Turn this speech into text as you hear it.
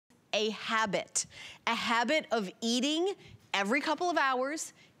a habit of eating every couple of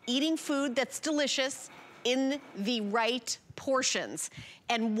hours, eating food that's delicious in the right portions.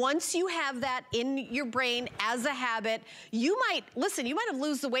 And once you have that in your brain as a habit, you might have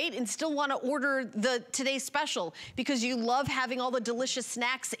lose the weight and still want to order the today's special because you love having all the delicious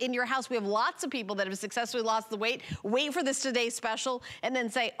snacks in your house. We have lots of people that have successfully lost the weight, wait for this today's special, and then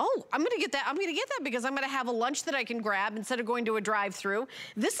say, oh, I'm gonna get that because I'm gonna have a lunch that I can grab instead of going to a drive-through.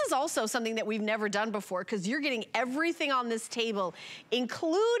 This is also something that we've never done before because you're getting everything on this table,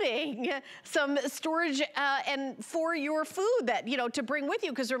 including some storage and for your food that, you know, to bring with you,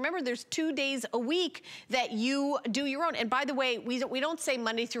 because remember there's 2 days a week that you do your own. And by the way, we don't say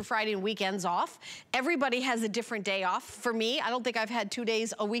Monday through Friday and weekends off. Everybody has a different day off. For me, I don't think I've had 2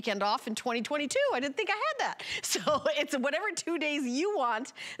 days a weekend off in 2022. I didn't think I had that. So it's whatever 2 days you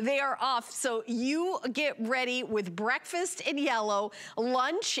want, they are off. So you get ready with breakfast in yellow,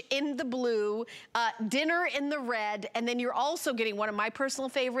 lunch in the blue, dinner in the red, and then you're also getting one of my personal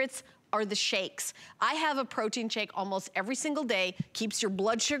favorites, are the shakes. I have a protein shake almost every single day, keeps your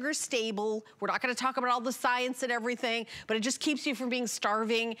blood sugar stable. We're not gonna talk about all the science and everything, but it just keeps you from being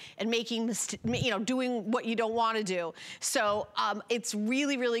starving and making, doing what you don't wanna do. So it's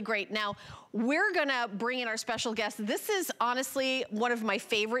really, really great. Now, we're gonna bring in our special guest. This is honestly one of my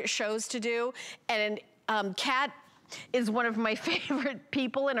favorite shows to do, and Kat is one of my favorite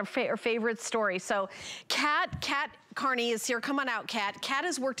people and her favorite story. So Kat Carney is here. Come on out, Kat. Kat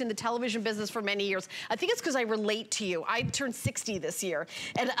has worked in the television business for many years. I think it's because I relate to you. I turned 60 this year,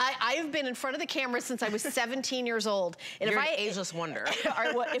 and I've been in front of the camera since I was 17 years old. And You're an ageless wonder.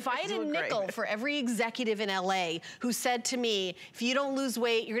 If I had a nickel for every executive in LA who said to me, if you don't lose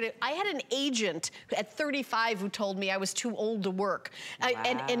weight, you're gonna, I had an agent at 35 who told me I was too old to work. Wow.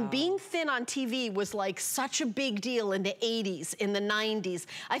 And being thin on TV was like such a big deal in the 80s, in the 90s.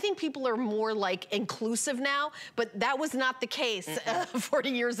 I think people are more like inclusive now, but that was not the case 40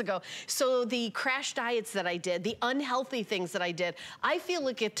 years ago. So the crash diets that I did, the unhealthy things that I did, I feel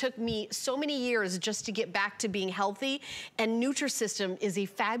like it took me so many years just to get back to being healthy. And Nutrisystem is a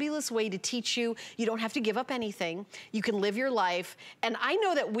fabulous way to teach you. You don't have to give up anything. You can live your life. And I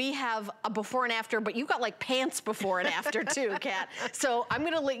know that we have a before and after, but you've got like pants before and after too, Kat. So I'm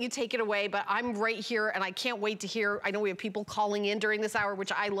gonna let you take it away, but I'm right here and I can't wait to hear. I know we have people calling in during this hour,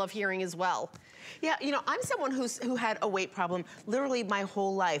 which I love hearing as well. Yeah, you know, I'm someone who had a weight problem literally my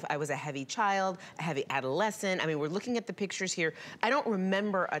whole life. I was a heavy child, a heavy adolescent. I mean, we're looking at the pictures here. I don't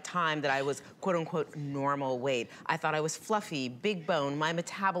remember a time that I was quote unquote normal weight. I thought I was fluffy, big bone, my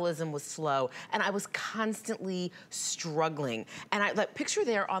metabolism was slow, and I was constantly struggling. And that picture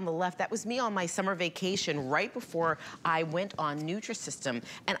there on the left, that was me on my summer vacation right before I went on Nutrisystem.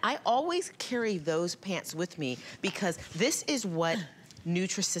 And I always carry those pants with me because this is what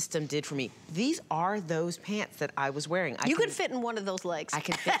Nutrisystem did for me. These are those pants that I was wearing. You could fit in one of those legs. I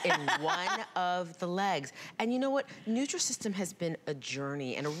can fit in one of the legs. And you know what? Nutrisystem has been a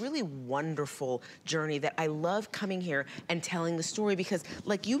journey, and a really wonderful journey that I love coming here and telling the story because,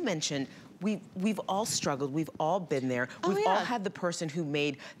 like you mentioned, we've all struggled. We've all been there. We've all had the person who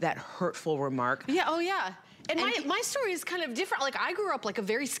made that hurtful remark. Yeah, oh yeah. And my story is kind of different. Like, I grew up like a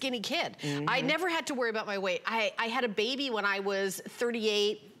very skinny kid. I never had to worry about my weight. I had a baby when I was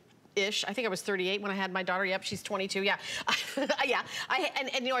 38-ish. I think I was 38 when I had my daughter. Yep, she's 22. Yeah, yeah.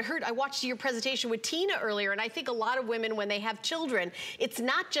 And you know, I watched your presentation with Tina earlier, and I think a lot of women, when they have children, it's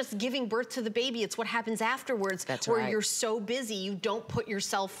not just giving birth to the baby; it's what happens afterwards. That's where right. You're so busy, you don't put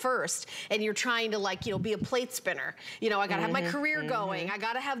yourself first, and you're trying to, like, you know, be a plate spinner. You know, I gotta have my career going. I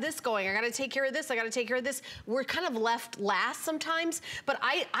gotta have this going. I gotta take care of this. I gotta take care of this. We're kind of left last sometimes, but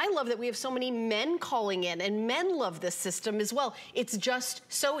I love that we have so many men calling in, and men love this system as well. It's just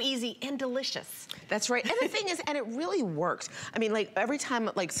so easy and delicious. That's right. And the thing is, and it really works. I mean, like, every time,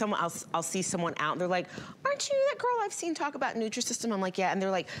 like, I'll see someone out and they're like, aren't you that girl I've seen talk about Nutrisystem? I'm like, yeah. And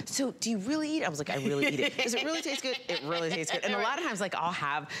they're like, so do you really eat? I was like, I really eat it. Does it really taste good? It really tastes good. And a lot of times, like, I'll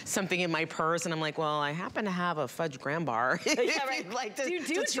have something in my purse and I'm like, well, I happen to have a fudge graham bar. Yeah, right. Like, do you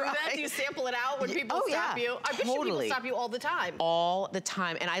do that? Do you sample it out when people stop you? I bet you people stop you all the time. All the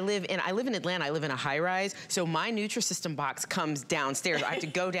time. And I live in Atlanta. I live in a high rise. So my Nutrisystem box comes downstairs. I have to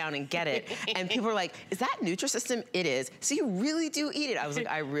go down and get it. And people are like, is that Nutrisystem? It is. So you really do eat it? I was like,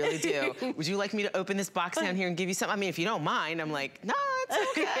 I really do. Would you like me to open this box down here and give you some? I mean, if you don't mind. I'm like, no,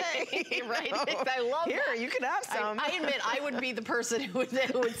 it's okay. Right? I love Here, that. you can have some. I admit I would be the person who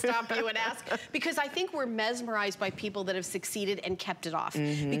would stop you and ask, because I think we're mesmerized by people that have succeeded and kept it off.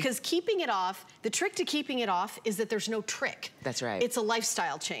 Because keeping it off, the trick to keeping it off is that there's no trick. That's right. It's a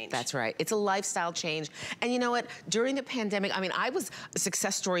lifestyle change. That's right. It's a lifestyle change. And you know what? During the pandemic, I mean, I was a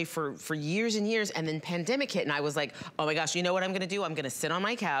success story for years and years, and then pandemic hit, and I was like, oh my gosh, you know what I'm gonna do? I'm gonna sit on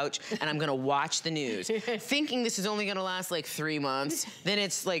my couch, and I'm gonna watch the news. Thinking this is only gonna last like 3 months, then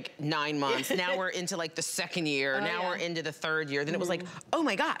it's like 9 months. Now we're into like the second year. Now we're into the third year. Then it was like, oh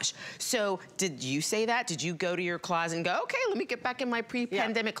my gosh. So did you say that? Did you go to your closet and go, okay, let me get back in my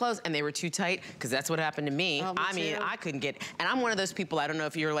pre-pandemic clothes? And they were too tight? Because that's what happened to me. Oh, me I mean, too. I couldn't get, and I'm one of those people, I don't know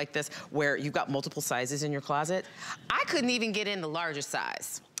if you're like this, where you've got multiple sizes in your closet. I couldn't even get in the largest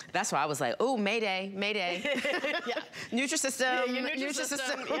size. That's why I was like, oh, Mayday, Mayday. Nutrisystem,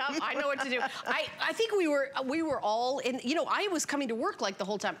 Nutrisystem. Yep, I know what to do. I think we were all in, you know, I was coming to work like the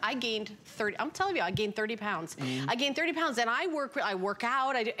whole time. I gained 30, I'm telling you, I gained 30 pounds. I gained 30 pounds, and I work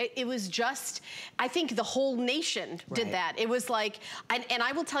out. It was just, I think the whole nation did that. It was like, and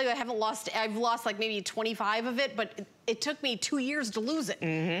I will tell you, I've lost like maybe 25 of it, but it took me 2 years to lose it.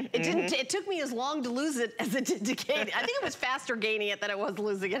 It took me as long to lose it as it did to gain it. I think it was faster gaining it than it was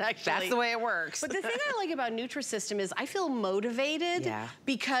losing it, actually. That's the way it works. But the thing I like about Nutrisystem is I feel motivated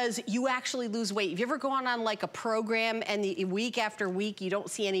because you actually lose weight. If you ever gone on like a program and week after week you don't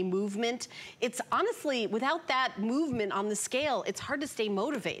see any movement, it's honestly, without that movement on the scale, it's hard to stay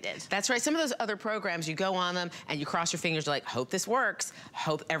motivated. That's right. Some of those other programs, you go on them and you cross your fingers like, hope this works,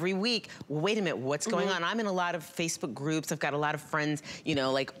 hope every week. Well, wait a minute, what's going on? I'm in a lot of Facebook groups. I've got a lot of friends, you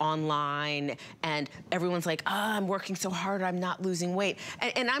know, like online, and everyone's like, oh, I'm working so hard, I'm not losing weight.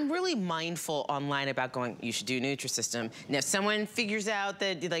 And I'm really mindful online about going, you should do Nutrisystem. And if someone figures out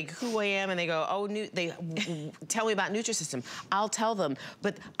that, like, who I am, and they go, oh, they tell me about Nutrisystem, I'll tell them.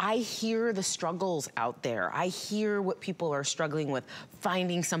 But I hear the struggles out there. I hear what people are struggling with,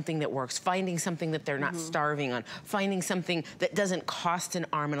 finding something that works, finding something that they're not starving on, finding something that doesn't cost an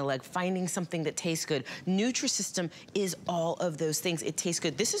arm and a leg, finding something that tastes good. Nutrisystem is all of those things. It tastes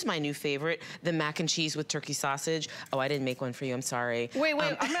good. This is my new favorite, the mac and cheese with turkey sausage. Oh, I didn't make one for you, I'm sorry. Wait,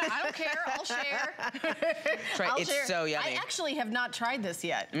 I don't care, I'll share. It's so yummy. I actually have not tried this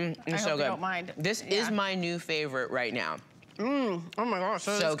yet. It's so good. You don't mind. This is my new favorite right now. Oh my gosh,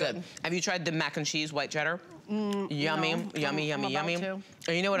 so good. Have you tried the mac and cheese white cheddar? Yummy, no. yummy, yummy, yummy. And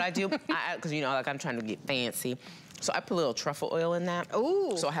you know what I do? Because you know, like I'm trying to get fancy. So I put a little truffle oil in that.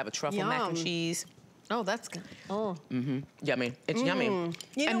 Ooh. So I have a truffle mac and cheese. Oh, that's good. Oh. Yummy. It's yummy. You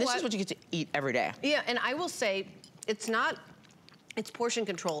know and this is what you get to eat every day. Yeah, and I will say, it's portion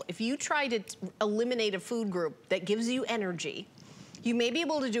control. If you try to eliminate a food group that gives you energy, you may be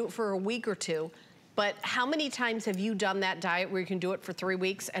able to do it for a week or two, but how many times have you done that diet where you can do it for 3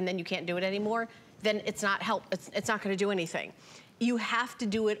 weeks and then you can't do it anymore? Then it's not it's not gonna do anything. You have to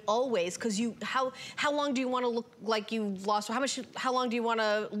do it always, because how long do you want to look like you've lost? How long do you want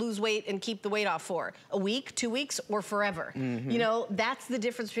to lose weight and keep the weight off for? A week, 2 weeks, or forever? You know, that's the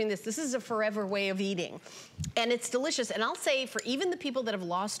difference between this. This is a forever way of eating, and it's delicious. And I'll say, for even the people that have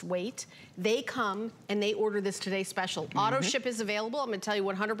lost weight, they come and they order this Today Special. Auto ship is available. I'm going to tell you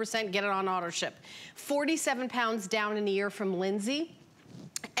 100%. Get it on auto ship. 47 pounds down in a year from Lindsay.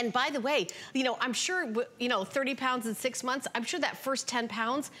 And by the way, you know, I'm sure, you know, 30 pounds in 6 months, I'm sure that first 10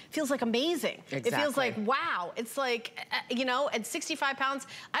 pounds feels like amazing. Exactly. It feels like, wow. It's like, you know, at 65 pounds,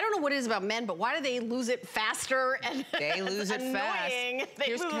 I don't know what it is about men, but why do they lose it faster? And they lose it fast. They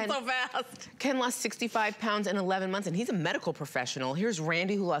lose it so fast. Ken lost 65 pounds in 11 months, and he's a medical professional. Here's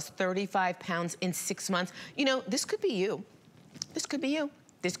Randy, who lost 35 pounds in 6 months. You know, this could be you. This could be you.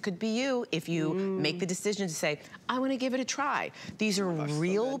 This could be you if you make the decision to say, I want to give it a try. These are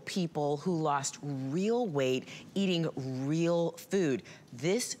real people who lost real weight eating real food.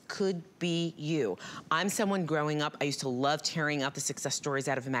 This could be you. I'm someone growing up, I used to love tearing out the success stories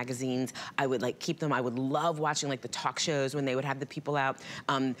out of magazines. I would like keep them. I would love watching like the talk shows when they would have the people out,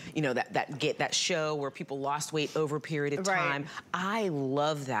 you know, that show where people lost weight over a period of time. I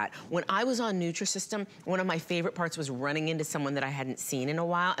love that. When I was on Nutrisystem, one of my favorite parts was running into someone that I hadn't seen in a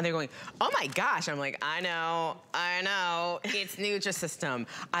while, and they're going, oh my gosh. I'm like, I know, it's Nutrisystem.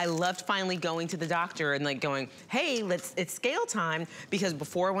 I loved finally going to the doctor and like going, hey, it's scale time. Because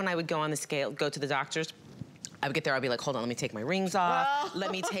before, when I would go on the scale, go to the doctors, I would get there, I'd be like, hold on, let me take my rings off.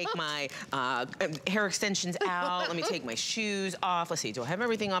 Let me take my hair extensions out. Let me take my shoes off. Let's see, do I have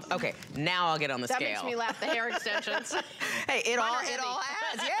everything off? Okay, now I'll get on the scale. That makes me laugh, the hair extensions. Hey, it all adds.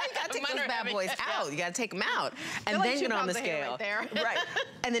 Yeah, you got gotta take those bad boys out. You gotta take them out. And like then get on the scale. Right there. Right.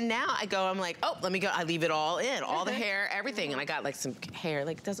 And then now I'm like, oh, let me go. I leave it all in, all the hair, everything. And I got like some hair,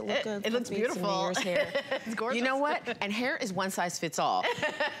 like, does it look good? It looks beautiful. It's gorgeous. You know what? And hair is one size fits all.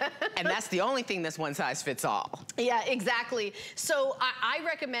 And that's the only thing that's one size fits all. Yeah, exactly. So I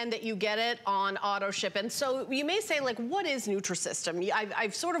recommend that you get it on auto ship. And so you may say, like, what is Nutrisystem?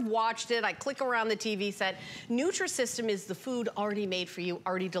 I've sort of watched it. I click around the TV set. Nutrisystem is the food already made for you,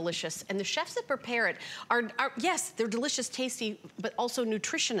 already delicious. And the chefs that prepare it are yes, they're delicious, tasty, but also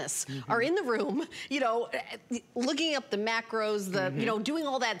nutritionists are in the room, you know, looking up the macros, the, you know, doing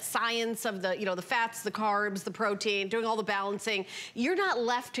all that science of the, you know, the fats, the carbs, the protein, doing all the balancing. You're not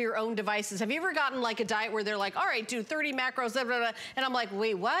left to your own devices. Have you ever gotten like a diet where they're like, all right, do 30 macros, blah, blah, blah, and I'm like,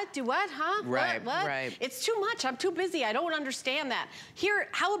 wait, what? Do what, huh? Right, what? right. It's too much. I'm too busy. I don't understand that. Here,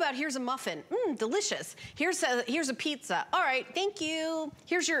 how about here's a muffin? Delicious. Here's a pizza. All right, thank you.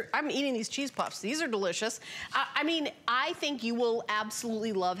 Here's your, I'm eating these cheese puffs. These are delicious. I mean, I think you will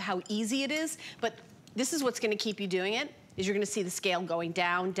absolutely love how easy it is, but this is what's gonna keep you doing it, is you're gonna see the scale going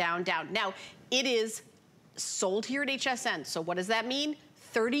down, down, down. Now, it is sold here at HSN, so what does that mean?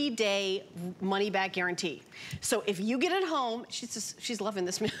 30-day money-back guarantee. So if you get it home, she's loving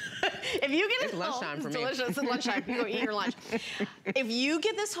this meal. If you get it home, lunchtime for me. Delicious, it's lunchtime, you go eat your lunch. If you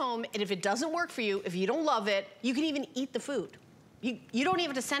get this home, and if it doesn't work for you, if you don't love it, you can even eat the food. You don't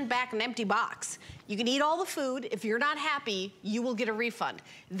even have to send back an empty box. You can eat all the food. If you're not happy, you will get a refund.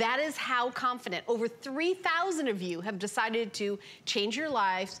 That is how confident. Over 3,000 of you have decided to change your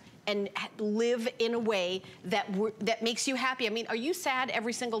lives and live in a way that makes you happy. I mean, are you sad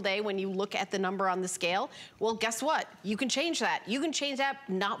every single day when you look at the number on the scale? Well, guess what? You can change that. You can change that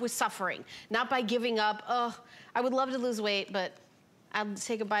not with suffering, not by giving up. Oh, I would love to lose weight, but I'll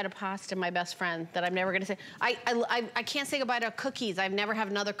say goodbye to pasta, my best friend, that I'm never gonna say. I can't say goodbye to cookies. I've never have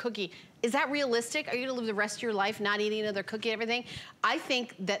another cookie. Is that realistic? Are you gonna live the rest of your life not eating another cookie and everything? I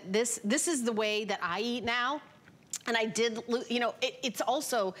think that this is the way that I eat now. And I did, you know, it's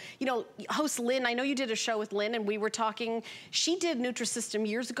also, you know, host Lynn, I know you did a show with Lynn and we were talking, she did Nutrisystem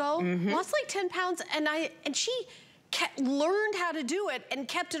years ago, lost like 10 pounds, and she learned how to do it and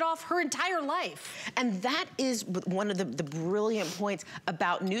kept it off her entire life. And that is one of the brilliant points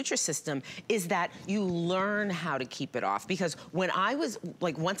about Nutrisystem, is that you learn how to keep it off. Because when I was,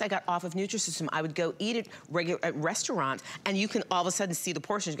 like, once I got off of Nutrisystem, I would go eat at restaurants, and you can all of a sudden see the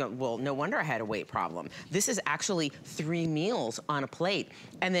portions go, well, no wonder I had a weight problem. This is actually 3 meals on a plate.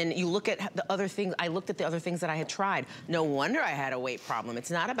 And then you look at the other things, I looked at the other things that I had tried. No wonder I had a weight problem.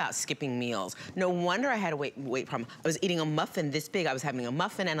 It's not about skipping meals. No wonder I had a weight problem. I was eating a muffin this big. I was having a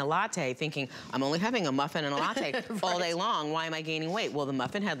muffin and a latte thinking, I'm only having a muffin and a latte right. all day long. Why am I gaining weight? Well, the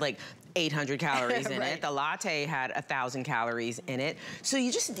muffin had like 800 calories in right. it. The latte had 1,000 calories in it. So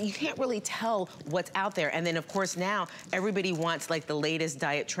you can't really tell what's out there. And then of course now everybody wants like the latest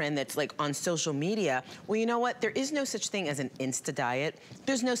diet trend that's like on social media. Well, you know what? There is no such thing as an Insta diet.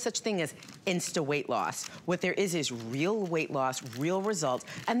 There's no such thing as Insta weight loss. What there is real weight loss, real results.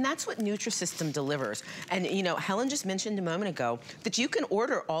 And that's what Nutrisystem delivers. And you know, Helen just mentioned a moment ago that you can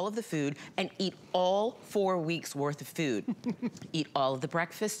order all of the food and eat all 4 weeks worth of food. Eat all of the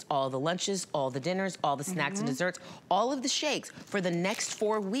breakfasts, all the lunches, all the dinners, all the snacks and desserts, all of the shakes for the next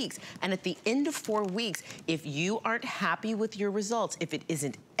 4 weeks. And at the end of 4 weeks, if you aren't happy with your results, if it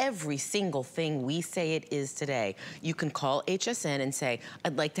isn't every single thing we say it is today, you can call HSN and say,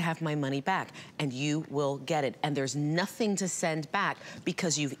 I'd like to have my money back, and you will get it. And there's nothing to send back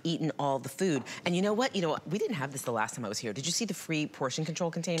because you've eaten all the food. And you know what? We didn't have this the last time I was here. Did you see the free portion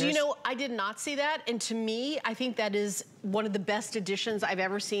control containers? Do you know, I did not see that. And to me, I think that is one of the best additions I've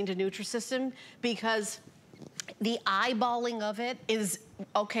ever seen to Nutrisystem, because the eyeballing of it is,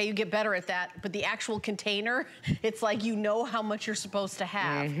 okay, you get better at that, but the actual container, it's like you know how much you're supposed to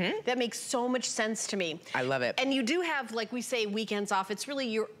have. That makes so much sense to me. I love it. And you do have, like we say, weekends off. It's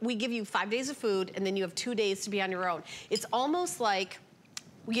really, we give you 5 days of food, and then you have 2 days to be on your own. It's almost like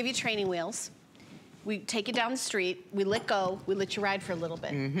we give you training wheels. We take you down the street, we let go, we let you ride for a little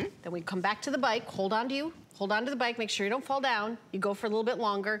bit. Then we come back to the bike, hold on to the bike, make sure you don't fall down. You go for a little bit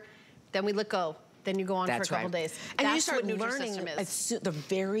longer, then we let go. Then you go on for a couple days. And that's you start what learning is. the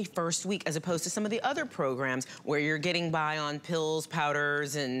very first week, as opposed to some of the other programs where you're getting by on pills,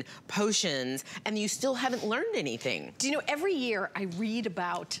 powders, and potions, and you still haven't learned anything. Do you know, every year I read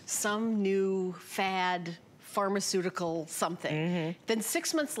about some new fad, pharmaceutical something. Then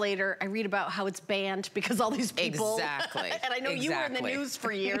 6 months later, I read about how it's banned because all these people. Exactly. And I know you were in the news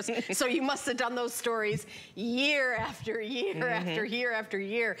for years, so you must have done those stories year after year after year after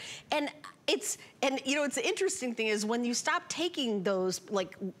year. And And you know, it's the interesting thing is when you stop taking those,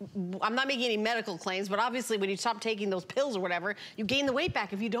 like, I'm not making any medical claims, but obviously when you stop taking those pills or whatever, you gain the weight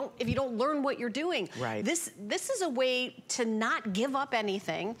back if you don't learn what you're doing. Right. This is a way to not give up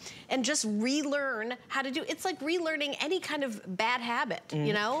anything and just relearn how to do. It's like relearning any kind of bad habit,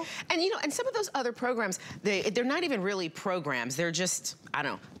 you know? And you know, and some of those other programs, they're not even really programs. They're just, I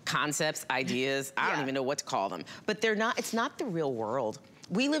don't know, concepts, ideas. I don't even know what to call them. But they're not, it's not the real world.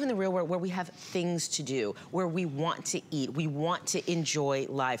 We live in the real world where we have things to do, where we want to eat, we want to enjoy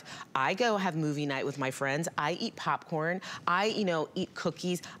life. I go have movie night with my friends, I eat popcorn, I, you know, eat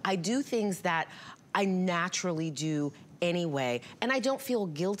cookies. I do things that I naturally do anyway, and I don't feel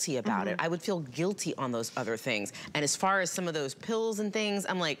guilty about it. I would feel guilty on those other things. And as far as some of those pills and things,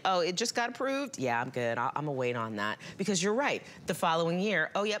 I'm like, oh, it just got approved? Yeah, I'm good. I'm gonna wait on that. Because you're right, the following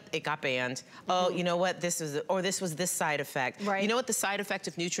year, oh, yep, it got banned. Oh, you know what, this was this side effect. Right. You know what the side effect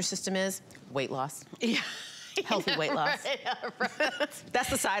of Nutrisystem is? Weight loss. Yeah. Healthy weight loss. Right. That's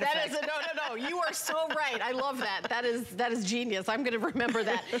the side effect. No, you are so right. I love that. That is genius. I'm gonna remember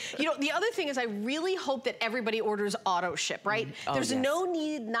that. You know, the other thing is I really hope that everybody orders auto ship, right? There's no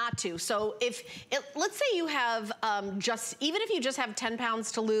need not to. So let's say you have even if you just have 10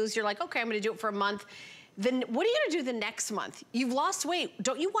 pounds to lose, you're like, okay, I'm gonna do it for a month. Then what are you gonna do the next month? You've lost weight.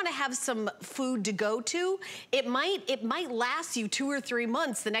 Don't you wanna have some food to go to? It might last you 2 or 3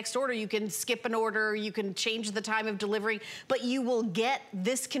 months. The next order, you can skip an order, you can change the time of delivery, but you will get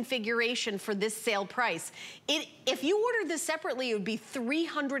this configuration for this sale price. If you ordered this separately, it would be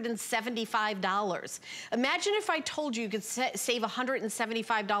 $375. Imagine if I told you could save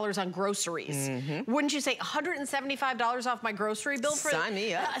 $175 on groceries. Wouldn't you say $175 off my grocery bill? Sign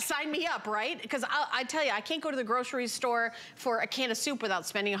me up. Sign me up, right? Because I tell you, I can't go to the grocery store for a can of soup without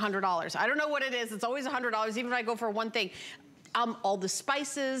spending $100. I don't know what it is. It's always $100, even if I go for one thing. All the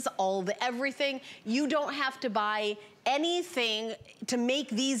spices, all the everything. You don't have to buy anything to make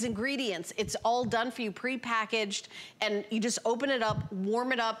these ingredients. It's all done for you, pre-packaged, and you just open it up,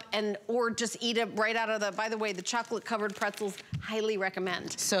 warm it up, or just eat it right out of by the way, the chocolate-covered pretzels, highly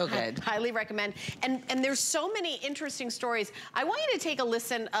recommend. So good. Highly recommend. And there's so many interesting stories. I want you to take a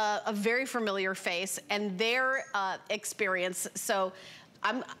listen, a very familiar face and their experience. So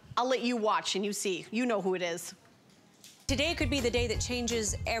I'll let you watch and you know who it is. Today could be the day that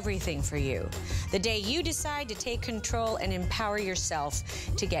changes everything for you. The day you decide to take control and empower yourself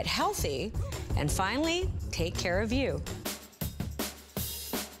to get healthy and finally take care of you.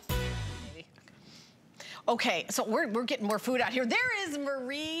 Okay, so we're getting more food out here. There is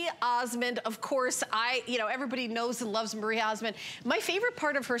Marie Osmond. Of course, everybody knows and loves Marie Osmond. My favorite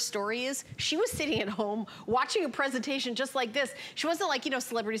part of her story is she was sitting at home watching a presentation just like this. She wasn't like,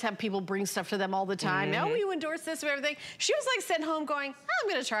 celebrities have people bring stuff to them all the time. Oh, you endorse this and everything. She was like sitting home going, I'm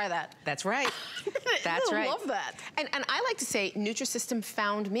gonna try that. That's right. That's right. I love that. And I like to say Nutrisystem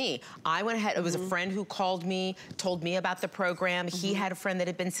found me. I went ahead, it was a friend who called me, told me about the program. He had a friend that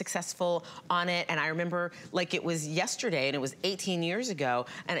had been successful on it, and I remember like it was yesterday, and it was 18 years ago,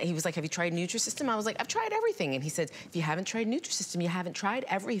 and he was like, have you tried Nutrisystem? I was like, I've tried everything. And he said, if you haven't tried Nutrisystem, you haven't tried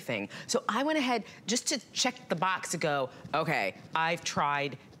everything. So I went ahead just to check the box to go, okay, I've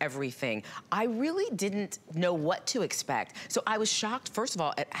tried everything. I really didn't know what to expect. So I was shocked, first of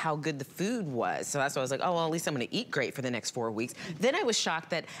all, at how good the food was. So that's why I was like, oh, well, at least I'm gonna eat great for the next 4 weeks. Then I was shocked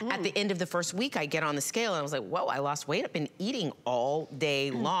that at the end of the first week, I get on the scale and I was like, whoa, I lost weight. I've been eating all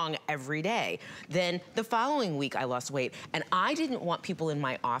day long, every day. Then the following week, I lost weight. And I didn't want people in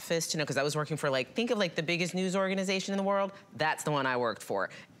my office to know, because I was working for think of the biggest news organization in the world. That's the one I worked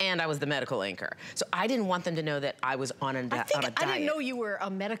for. And I was the medical anchor. So I didn't want them to know that I was on a diet. I didn't know you were a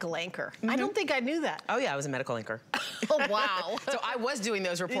medical anchor. I don't think I knew that. Oh yeah, I was a medical anchor. Oh wow. So I was doing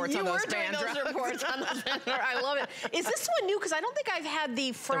those reports on those banned drugs. You were doing those reports on those banned drugs. I love it. Is this one new? Because I don't think I've had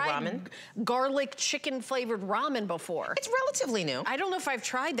the fried ramen? Garlic chicken flavored ramen before. It's relatively new. I don't know if I've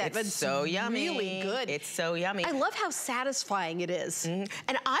tried that, but it's so yummy. Really good. It's so yummy. I love how satisfying it is. And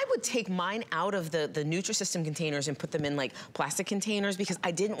I would take mine out of the Nutrisystem containers and put them in plastic containers because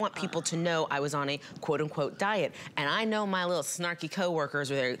I didn't want people to know I was on a quote unquote diet. And I know my little snarky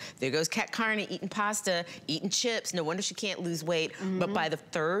coworkers where there goes Kat Carney eating pasta, eating chips. No wonder she can't lose weight. But by the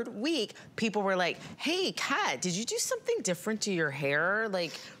third week, people were like, hey, Kat, did you do something different to your hair?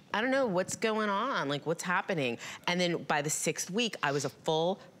 I don't know, what's going on? What's happening? And then by the 6th week, I was a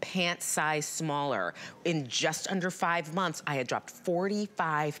full pant size smaller. In just under 5 months, I had dropped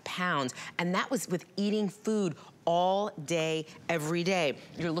 45 pounds. And that was with eating food all day, every day.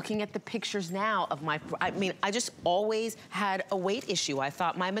 You're looking at the pictures now of I just always had a weight issue. I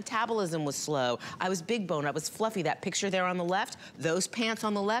thought my metabolism was slow. I was big bone, I was fluffy. That picture there on the left, those pants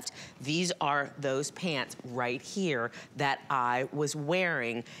on the left, these are those pants right here that I was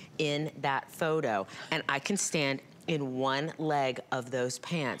wearing in that photo. And I can stand in one leg of those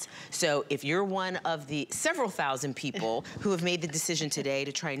pants. So if you're one of the several thousand people who have made the decision today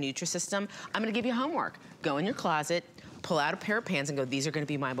to try Nutrisystem, I'm gonna give you homework. Go in your closet, pull out a pair of pants and go, these are gonna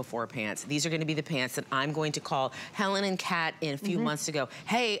be my before pants. These are gonna be the pants that I'm going to call Helen and Kat in a few months to go,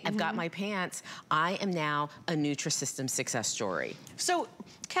 hey, I've got my pants. I am now a Nutrisystem success story. So,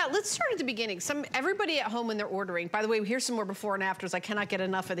 Kat, let's start at the beginning. Everybody at home when they're ordering, by the way, here's some more before and afters. I cannot get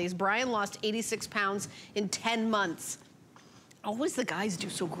enough of these. Brian lost 86 pounds in 10 months. Always the guys do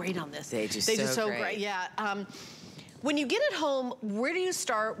so great on this. They do so great. Yeah. When you get it home, where do you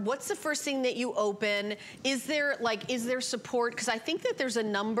start? What's the first thing that you open? Is there support? Because I think that there's a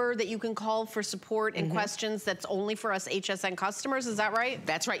number that you can call for support and questions that's only for us HSN customers. Is that right?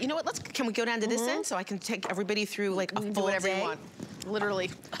 That's right. You know what? Can we go down to this end so I can take everybody through like a full whatever day? You want. Literally.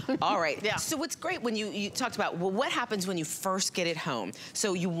 All right. Yeah. So what's great when you talked about, well, what happens when you first get it home?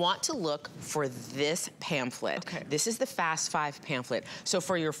 So you want to look for this pamphlet. Okay. This is the Fast 5 pamphlet. So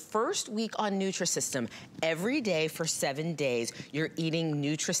for your first week on Nutrisystem, every day for 7 days, you're eating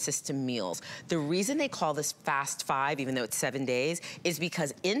Nutrisystem meals. The reason they call this Fast 5, even though it's 7 days, is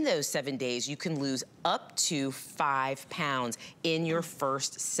because in those 7 days, you can lose up to 5 pounds in your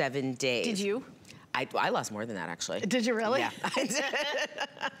first 7 days. Did you? I lost more than that, actually. Did you really? Yeah, I did.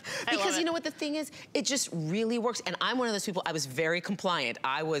 Because you know what the thing is? It just really works. And I'm one of those people, I was very compliant.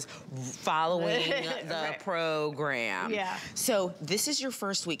 I was following the program. Yeah. So this is your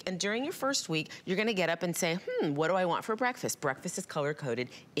first week. And during your first week, you're gonna get up and say, what do I want for breakfast? Breakfast is color-coded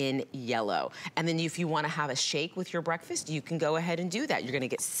in yellow. And then if you wanna have a shake with your breakfast, you can go ahead and do that. You're gonna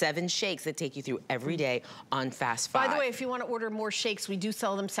get 7 shakes that take you through every day on Fast 5. By the way, if you wanna order more shakes, we do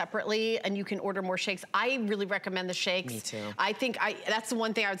sell them separately and you can order more shakes. I really recommend the shakes. Me too. I think that's the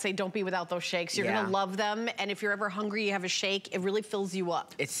one thing I would say, don't be without those shakes. You're gonna love them, and if you're ever hungry, you have a shake, it really fills you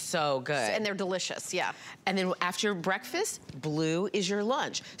up. It's so good. And they're delicious, yeah. And then after breakfast, blue is your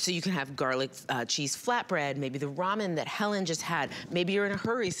lunch. So you can have garlic cheese flatbread, maybe the ramen that Helen just had. Maybe you're in a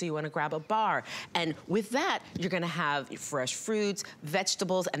hurry, so you wanna grab a bar. And with that, you're gonna have fresh fruits,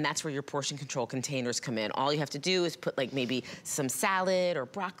 vegetables, and that's where your portion control containers come in. All you have to do is put like maybe some salad or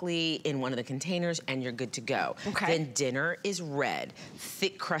broccoli in one of the containers, and you're good to go. Okay. Then dinner is red.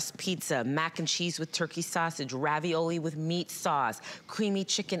 Thick crust pizza, mac and cheese with turkey sausage, ravioli with meat sauce, creamy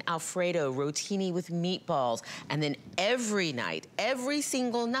chicken Alfredo, rotini with meatballs. And then every night, every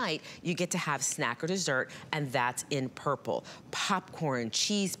single night, you get to have snack or dessert, and that's in purple. Popcorn,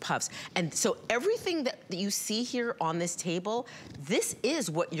 cheese puffs. And so everything that you see here on this table, this is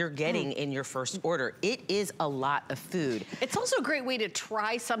what you're getting in your first order. It is a lot of food. It's also a great way to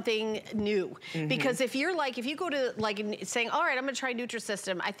try something new. Because if you go to saying, all right, I'm gonna try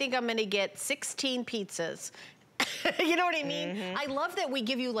Nutrisystem, I think I'm gonna get 16 pizzas. You know what I mean? I love that we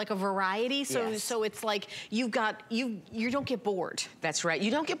give you like a variety, so it's like you don't get bored. That's right.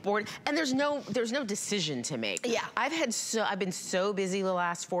 You don't get bored, and there's no decision to make. Yeah. I've been so busy the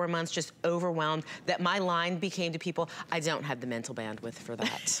last 4 months, just overwhelmed, that my line became to people, I don't have the mental bandwidth for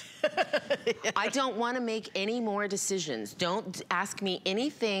that. I don't want to make any more decisions. Don't ask me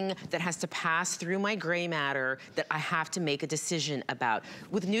anything that has to pass through my gray matter that I have to make a decision about.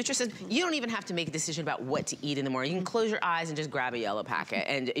 With Nutrisystem, you don't even have to make a decision about what to eat in the morning. You can close your eyes and just grab a yellow packet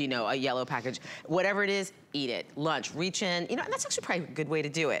and, a yellow package. Whatever it is, eat it. Lunch, reach in, and that's actually probably a good way to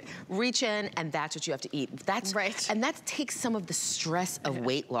do it. Reach in, and that's what you have to eat. That's right. And that takes some of the stress of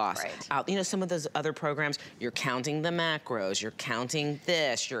weight loss out. Some of those other programs, you're counting the macros, you're counting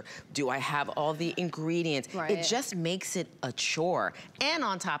this, do I have all the ingredients? Right. It just makes it a chore. And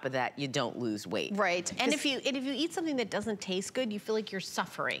on top of that, you don't lose weight. Right. And if you eat something that doesn't taste good, you feel like you're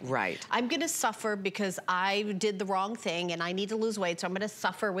suffering. Right. I'm gonna suffer because I did the wrong thing and I need to lose weight, so I'm gonna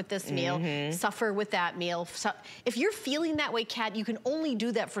suffer with this meal, suffer with that meal. So if you're feeling that way, Kat, you can only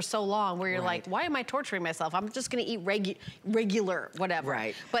do that for so long where you're like, why am I torturing myself? I'm just gonna eat regular, whatever.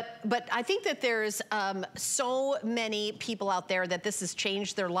 Right. But I think that there's so many people out there that this has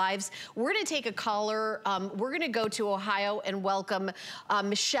changed their lives. We're gonna take a caller. We're gonna go to Ohio and welcome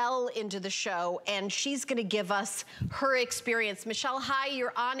Michelle into the show, and she's gonna give us her experience. Michelle, hi,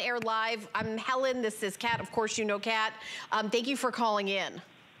 you're on air live. I'm Helen, this is Kat. Of course you know Kat. Thank you for calling in.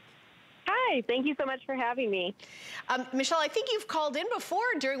 Hi, thank you so much for having me. Michelle, I think you've called in before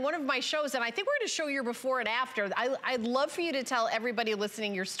during one of my shows, and I think we're gonna show your before and after. I'd love for you to tell everybody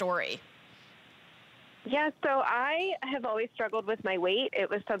listening your story. Yeah, so I have always struggled with my weight. It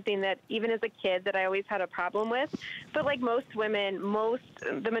was something that even as a kid that I always had a problem with. But like most women,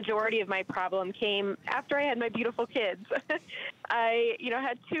 the majority of my problem came after I had my beautiful kids. I,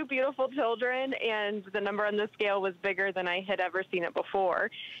 had 2 beautiful children, and the number on the scale was bigger than I had ever seen it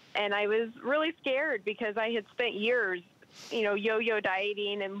before. And I was really scared because I had spent years yo-yo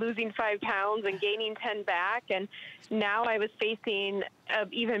dieting and losing 5 pounds and gaining 10 back. And now I was facing an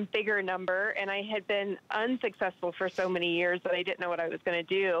even bigger number, and I had been unsuccessful for so many years that I didn't know what I was going to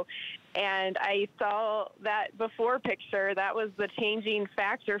do. And I saw that before picture. That was the changing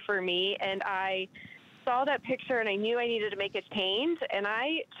factor for me. And I saw that picture and I knew I needed to make a change, and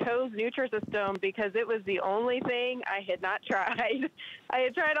I chose Nutrisystem because it was the only thing I had not tried. I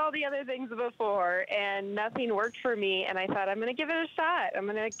had tried all the other things before and nothing worked for me, and I thought, I'm going to give it a shot. I'm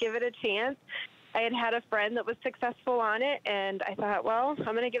going to give it a chance. I had a friend that was successful on it, and I thought, well,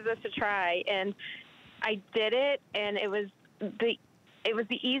 I'm going to give this a try. And I did it, and it was the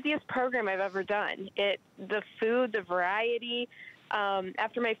easiest program I've ever done. The food, the variety.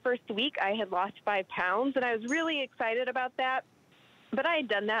 After my first week, I had lost 5 pounds, and I was really excited about that. But I had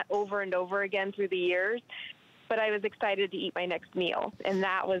done that over and over again through the years. But I was excited to eat my next meal, and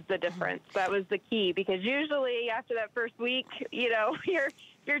that was the difference. That was the key, because usually after that first week,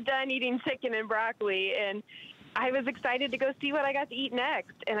 you're done eating chicken and broccoli, and I was excited to go see what I got to eat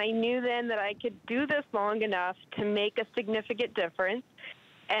next. And I knew then that I could do this long enough to make a significant difference.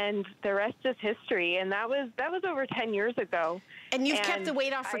 And the rest is history. And that was over 10 years ago. And you've kept the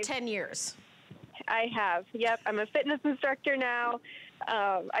weight off for 10 years. I have. Yep. I'm a fitness instructor now.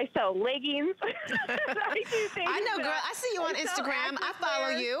 I sell leggings. I do things. I know, girl. I see you on Instagram. I follow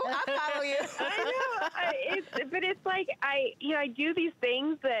you. I know. But it's like I do these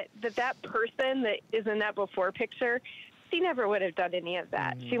things that person that is in that before picture, she never would have done any of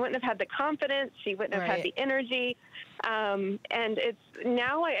that. She wouldn't have had the confidence. She wouldn't have had the energy. And it's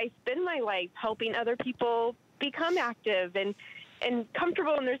now I spend my life helping other people become active and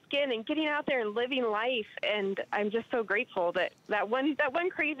comfortable in their skin and getting out there and living life. And I'm just so grateful that one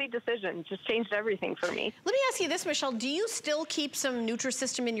crazy decision just changed everything for me. Let me ask you this, Michelle. Do you still keep some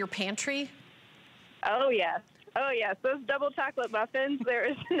Nutrisystem in your pantry? Oh, yes. Oh, yes. Those double chocolate muffins, there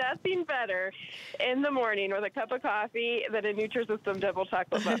is nothing better in the morning with a cup of coffee than a Nutrisystem double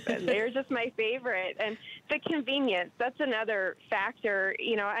chocolate muffin. They're just my favorite. And the convenience, that's another factor.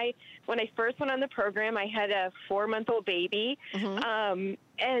 When I first went on the program, I had a 4-month-old baby.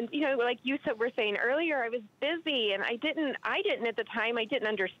 And, like you were saying earlier, I was busy, and I didn't at the time, I didn't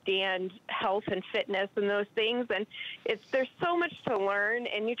understand health and fitness and those things. And there's so much to learn,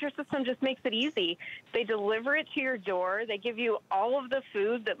 and Nutrisystem just makes it easy. They deliver it to your door. They give you all of the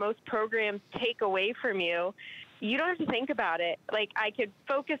food that most programs take away from you. You don't have to think about it. Like, I could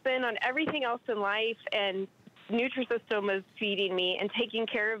focus in on everything else in life, and Nutrisystem was feeding me and taking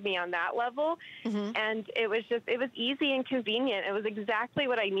care of me on that level. And it was easy and convenient. It was exactly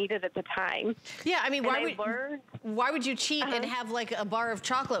what I needed at the time. Yeah, I mean, why would you cheat and have like a bar of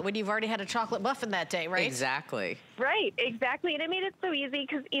chocolate when you've already had a chocolate muffin that day, right? Exactly. Right, exactly. And it made it so easy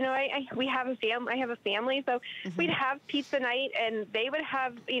because, we have a family. I have a family, so we'd have pizza night, and they would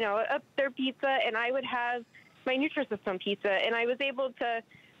have, up their pizza, and I would have my Nutrisystem pizza, and I was able to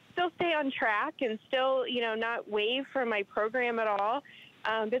still stay on track and still, not wave from my program at all.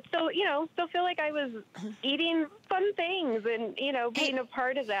 But still feel like I was eating fun things and, being a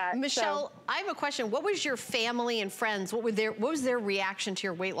part of that. Michelle, I have a question. What was your family and friends? What was their reaction to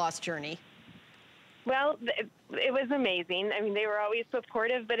your weight loss journey? Well, it was amazing. I mean, they were always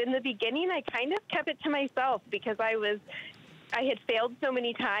supportive, but in the beginning, I kind of kept it to myself because I had failed so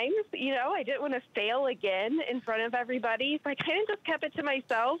many times, I didn't want to fail again in front of everybody. So I kind of just kept it to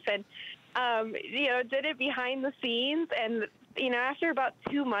myself and, did it behind the scenes. And, after about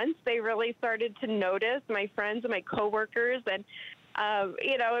 2 months, they really started to notice, my friends and my coworkers, and,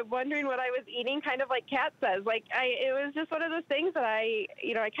 wondering what I was eating, kind of like Kat says. Like, it was just one of those things that I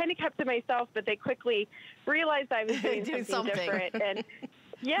kind of kept to myself, but they quickly realized I was doing something different. And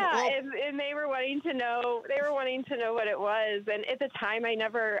yeah, and they were wanting to know. What it was. And at the time, I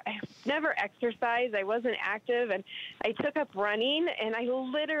never exercised. I wasn't active, and I took up running. And I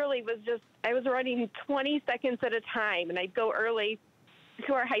literally I was running 20 seconds at a time, and I'd go early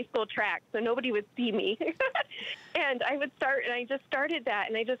to our high school track so nobody would see me. And I would start, and I just started that,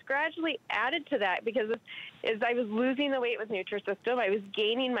 and I just gradually added to that because is I was losing the weight with Nutrisystem. I was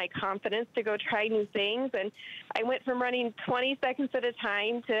gaining my confidence to go try new things. And I went from running 20 seconds at a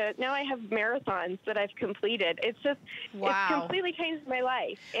time to now I have marathons that I've completed. It's just, it's completely changed my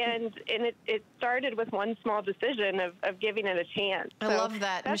life. And it started with one small decision of giving it a chance. I love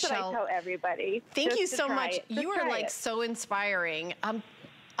that, that's Michelle. That's what I tell everybody. Thank you so much. You are like so inspiring.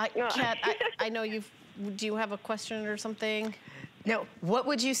 Kat, I know do you have a question or something? No, what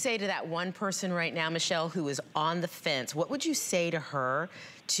would you say to that one person right now, Michelle, who is on the fence? What would you say to her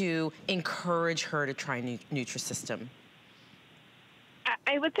to encourage her to try Nutrisystem?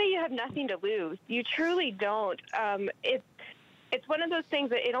 I would say you have nothing to lose. You truly don't. It's one of those things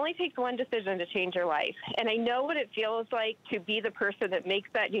that it only takes one decision to change your life. And I know what it feels like to be the person that makes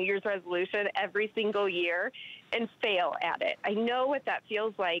that New Year's resolution every single year and fail at it. I know what that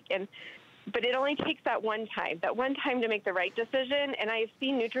feels like. But it only takes that one time to make the right decision. And I've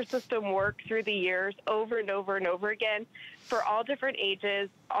seen Nutrisystem work through the years over and over and over again for all different ages,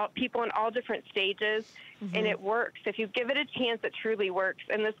 people in all different stages, and it works. If you give it a chance, it truly works.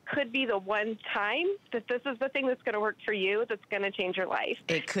 And this could be the one time that this is the thing that's going to work for you, that's going to change your life.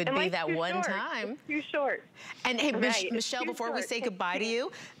 It could be that one time. It's too short. And hey, Michelle, before we say goodbye to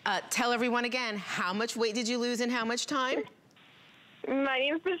you, tell everyone again, how much weight did you lose in how much time? My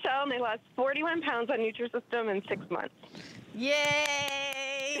name is Michelle, and I lost 41 pounds on Nutrisystem in 6 months. Yay!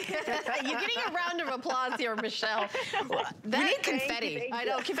 You're getting a round of applause here, Michelle. We need confetti. Thank you. I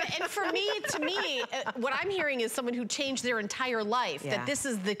know. And for me, to me, what I'm hearing is someone who changed their entire life. Yeah. That this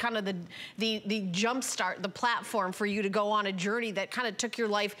is the kind of the jump start, the platform for you to go on a journey that kind of took your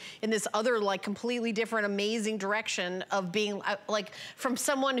life in this other, like, completely different, amazing direction of being like from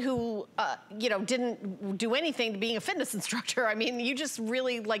someone who you know, didn't do anything to being a fitness instructor. I mean, you just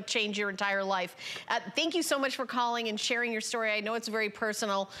really like changed your entire life. Thank you so much for calling and sharing your story. I know it's very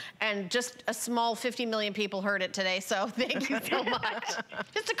personal, and just a small 50 million people heard it today, so thank you so much.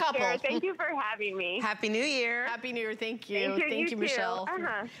 Just a couple. Sure, thank you for having me. Happy New Year. Happy New Year, thank you. Thank you, Michelle.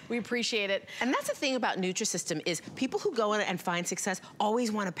 We appreciate it. And that's the thing about Nutrisystem is people who go in and find success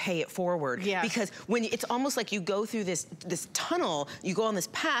always want to pay it forward. Yes. Because when it's almost like you go through this tunnel, you go on this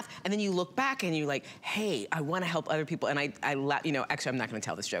path, and then you look back and you're like, hey, I want to help other people. And you know, actually, I'm not going to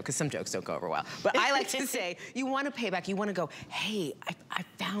tell this joke because some jokes don't go over well. But I like to say, you want to pay back. You want to go, hey, I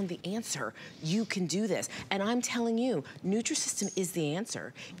found the answer. You can do this. And I'm telling you, Nutrisystem is the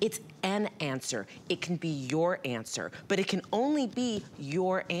answer. It's an answer. It can be your answer. But it can only be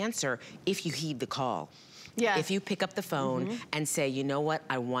your answer if you heed the call. Yeah. If you pick up the phone and say, you know what,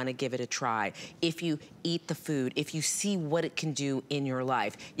 I want to give it a try. If you eat the food, if you see what it can do in your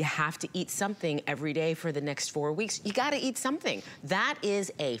life, you have to eat something every day for the next 4 weeks. You got to eat something. That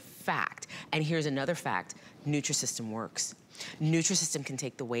is a fact. And here's another fact. Nutrisystem works. Nutrisystem can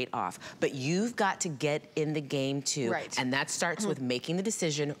take the weight off, but you've got to get in the game too. Right. And that starts with making the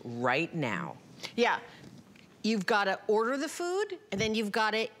decision right now. Yeah. You've got to order the food, and then you've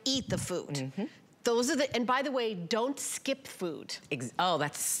got to eat the food. Those are the, and by the way, don't skip food. Oh,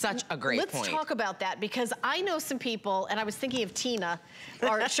 that's such a great point. Let's talk about that, because I know some people, and I was thinking of Tina,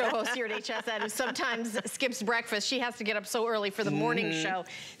 our show host here at HSN, who sometimes skips breakfast. She has to get up so early for the morning show.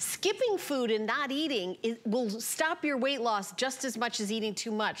 Skipping food and not eating will stop your weight loss just as much as eating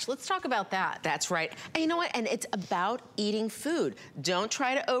too much. Let's talk about that. That's right. And you know what? And it's about eating food. Don't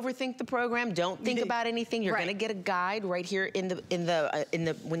try to overthink the program. Don't think about anything. You're going to get a guide right here in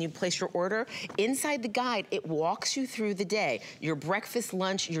the when you place your order. Inside the guide, it walks you through the day. Your breakfast,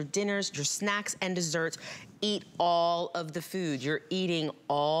 lunch, your dinners, your snacks and desserts. Eat all of the food. You're eating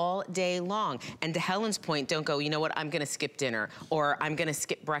all day long. And to Helen's point, don't go, you know what, I'm gonna skip dinner, or I'm gonna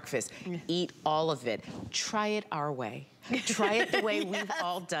skip breakfast. Eat all of it. Try it our way. Try it the way we've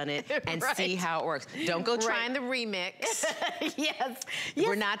all done it and see how it works. Don't go trying the remix. Yes.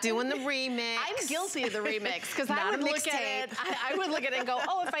 We're not doing the remix. I'm guilty of the remix, because I would look at it. I would look at it and go,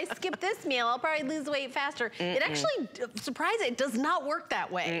 oh, if I skip this meal, I'll probably lose weight faster. It actually, surprisingly, it does not work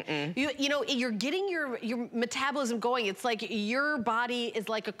that way. You know, you're getting your metabolism going. It's like your body is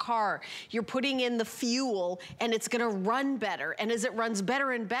like a car. You're putting in the fuel, and it's gonna run better. And as it runs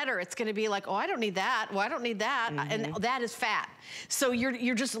better and better, it's gonna be like, oh, I don't need that. Well, I don't need that. And that is fat. So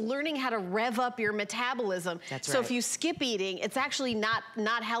you're just learning how to rev up your metabolism. That's right. So if you skip eating, it's actually not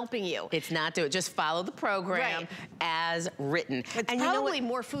helping you. It's not doing it. Just follow the program as written. It's and probably you know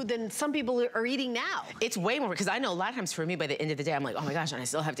more food than some people are eating now. It's way more, because I know a lot of times for me, by the end of the day, I'm like, oh my gosh, and I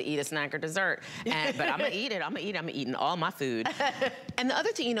still have to eat a snack or dessert. But I'm gonna eat eat it, I'm eating all my food. And the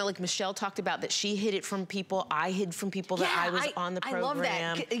other thing, you know, like Michelle talked about, that she hid it from people, I hid from people that I was on the program. I love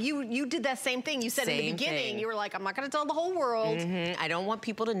that. You did that same thing. You said in the beginning, you were like, I'm not gonna tell the whole world. I don't want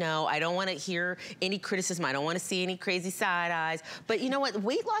people to know. I don't want to hear any criticism. I don't want to see any crazy side eyes. But you know what?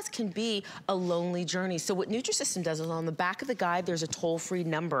 Weight loss can be a lonely journey. So what Nutrisystem does is on the back of the guide, there's a toll-free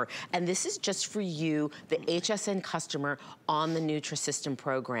number. And this is just for you, the HSN customer on the Nutrisystem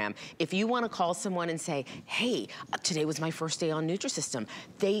program. If you want to call someone and say, hey, today was my first day on Nutrisystem,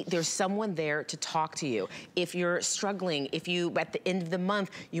 there's someone there to talk to you. If you're struggling, if you, at the end of the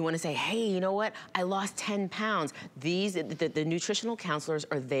month, you want to say, hey, you know what? I lost 10 pounds. The nutritional counselors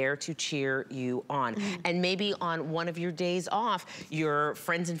are there to cheer you on. And maybe on one of your days off, your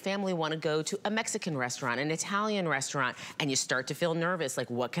friends and family want to go to a Mexican restaurant, an Italian restaurant, and you start to feel nervous, like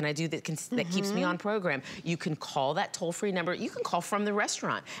what can I do that keeps me on program? You can call that toll-free number. You can call from the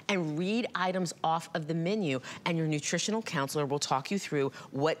restaurant and read items off of the menu, and your nutritional counselor will talk you through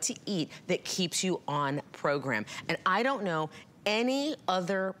what to eat that keeps you on program. And I don't know any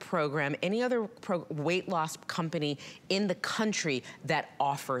other program, any other weight loss company in the country that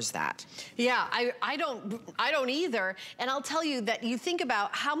offers that. Yeah, I don't either. And I'll tell you that you think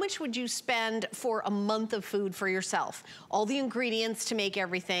about how much would you spend for a month of food for yourself? All the ingredients to make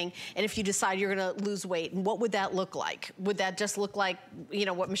everything. And if you decide you're gonna lose weight, and what would that look like? Would that just look like, you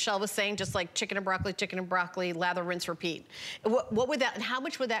know, what Michelle was saying, just like chicken and broccoli, lather, rinse, repeat? What would that, and how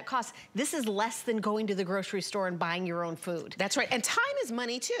much would that cost? This is less than going to the grocery store and buying your own food. That's right, and time is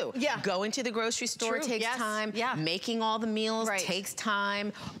money too. Yeah. Going to the grocery store takes time. Yeah. Making all the meals takes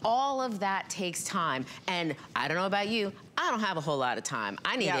time. All of that takes time. And I don't know about you, I don't have a whole lot of time.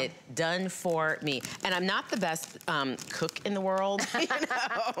 I need it done for me. And I'm not the best cook in the world, you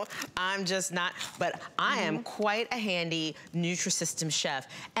know? I'm just not, but I am quite a handy Nutrisystem chef.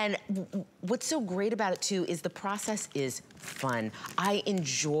 And what's so great about it too is the process is fun. I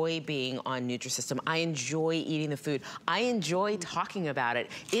enjoy being on Nutrisystem. I enjoy eating the food. I enjoy talking about it.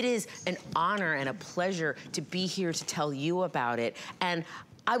 It is an honor and a pleasure to be here to tell you about it. And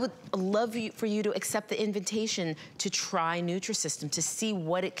I would love for you to accept the invitation to try Nutrisystem, to see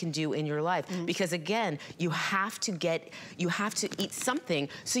what it can do in your life. Because again, you have to eat something.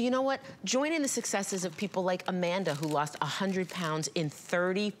 So you know what? Join in the successes of people like Amanda, who lost 100 pounds in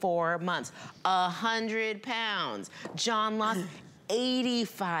 34 months. 100 pounds. John lost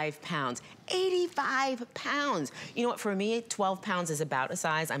 85 pounds. 85 pounds. You know what, for me, 12 pounds is about a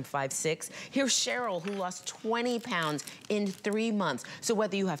size. I'm 5'6". Here's Cheryl, who lost 20 pounds in 3 months. So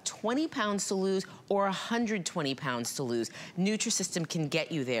whether you have 20 pounds to lose or 120 pounds to lose, Nutrisystem can get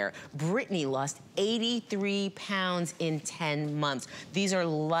you there. Brittany lost 83 pounds in 10 months. These are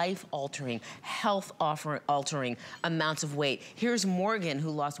life-altering, health-altering amounts of weight. Here's Morgan,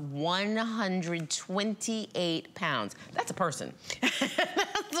 who lost 128 pounds. That's a person.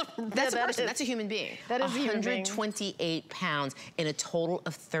 That's a person. That's a human being. That is 128 pounds in a total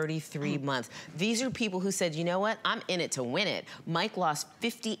of 33 months. These are people who said, you know what? I'm in it to win it. Mike lost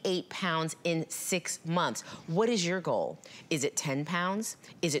 58 pounds in 6 months. What is your goal? Is it 10 pounds?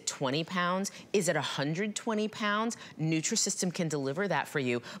 Is it 20 pounds? Is it 120 pounds? Nutrisystem can deliver that for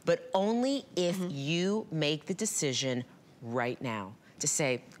you, but only if you make the decision right now to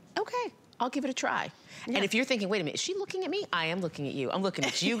say, okay, I'll give it a try. Yeah. And if you're thinking, wait a minute, is she looking at me? I am looking at you. I'm looking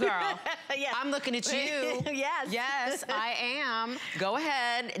at you, girl. I'm looking at you. Yes, I am. Go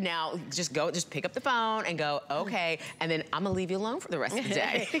ahead. Now, just pick up the phone and go, okay, and then I'm gonna leave you alone for the rest of the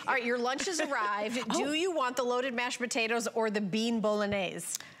day. All right, your lunch has arrived. Do you want the loaded mashed potatoes or the bean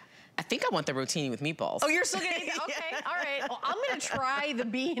bolognese? I think I want the rotini with meatballs. Oh, you're still gonna eat that? Okay, all right. Well, I'm gonna try the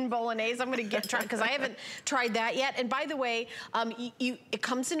bean bolognese. I'm gonna try, because I haven't tried that yet. And by the way, it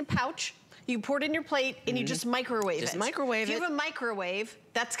comes in a pouch. You pour it in your plate and you just microwave it. Just microwave it. If you have a microwave,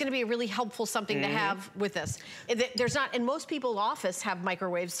 that's gonna be a really helpful something to have with this. There's not, and most people's office have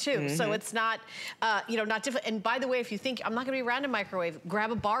microwaves too, so it's not, you know, not different. And by the way, if you think, I'm not gonna be around a microwave,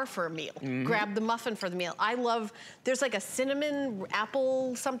 grab a bar for a meal. Grab the muffin for the meal. I love, there's like a cinnamon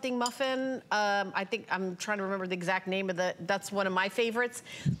apple something muffin. I think, I'm trying to remember the exact name of that's one of my favorites.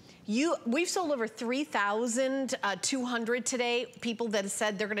 We've sold over 3,200 today, people that have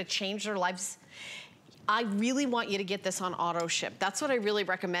said they're gonna change their lives. I really want you to get this on auto ship. That's what I really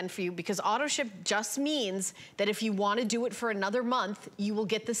recommend for you, because auto ship just means that if you want to do it for another month, you will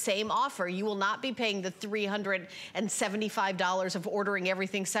get the same offer. You will not be paying the $375 of ordering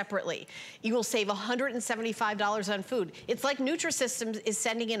everything separately. You will save $175 on food. It's like Nutrisystem is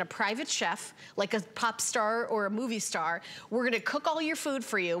sending in a private chef, like a pop star or a movie star. We're gonna cook all your food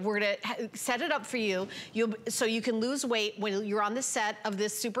for you. We're gonna set it up for you, so you can lose weight when you're on the set of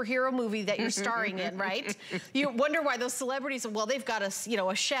this superhero movie that you're starring in, right? right? You wonder why those celebrities, well, they've got a, you know,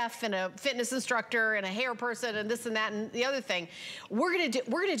 a chef and a fitness instructor and a hair person and this and that and the other thing. We're gonna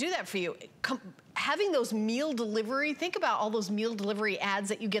do that for you. Having those meal delivery, think about all those meal delivery ads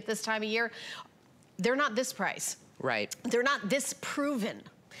that you get this time of year. They're not this price. Right. They're not this proven.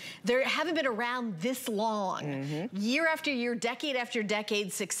 They haven't been around this long. Year after year, decade after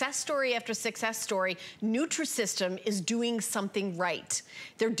decade, success story after success story, Nutrisystem is doing something right.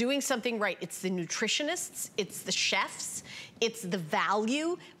 They're doing something right. It's the nutritionists, it's the chefs, it's the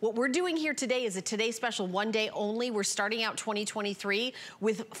value. What we're doing here today is a Today Special, one day only. We're starting out 2023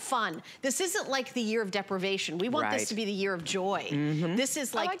 with fun. This isn't like the year of deprivation. We want this to be the year of joy. This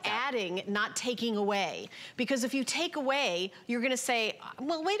is like adding, not taking away. Because if you take away, you're gonna say,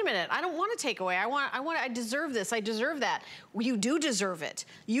 well, wait a minute, I don't want to take away. I deserve this, I deserve that. Well, you do deserve it.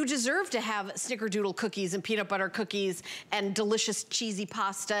 You deserve to have snickerdoodle cookies and peanut butter cookies and delicious cheesy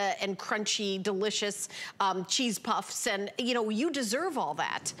pasta and crunchy, delicious cheese puffs, and you know, you deserve all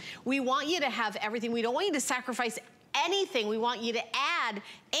that. We want you to have everything. We don't want you to sacrifice anything. We want you to add,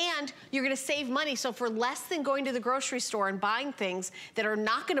 and you're gonna save money. So for less than going to the grocery store and buying things that are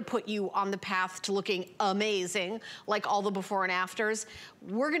not gonna put you on the path to looking amazing, like all the before and afters,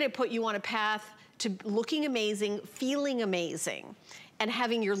 we're gonna put you on a path to looking amazing, feeling amazing, and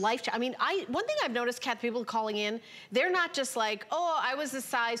having your life. I mean, one thing I've noticed, Kat, people calling in, they're not just like, oh, I was a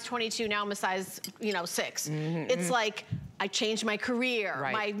size 22, now I'm a size, you know, 6. It's like, I changed my career,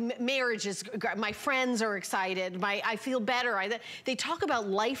 my marriage is, my friends are excited, I feel better. They talk about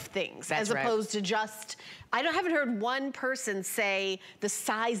life things as opposed to just, I haven't heard one person say the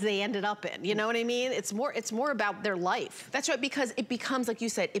size they ended up in. You know what I mean? It's more about their life. That's right, because it becomes, like you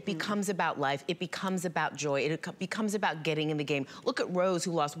said, it becomes about life. It becomes about joy. It becomes about getting in the game. Look at Rose,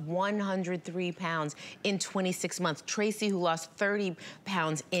 who lost 103 pounds in 26 months. Tracy, who lost 30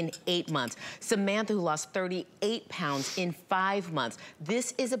 pounds in 8 months. Samantha, who lost 38 pounds in 5 months.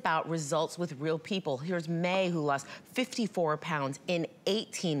 This is about results with real people. Here's May, who lost 54 pounds in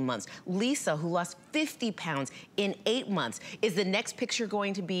 18 months. Lisa, who lost 50 pounds in 8 months. Is the next picture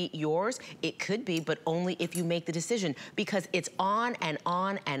going to be yours? It could be, but only if you make the decision, because it's on and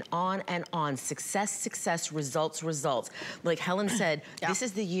on and on and on. Success, success, results, results. Like Helen said, this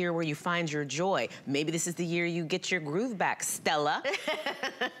is the year where you find your joy. Maybe this is the year you get your groove back, Stella.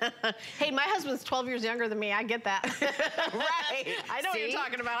 Hey, my husband's 12 years younger than me. I get that. Right. I know what you're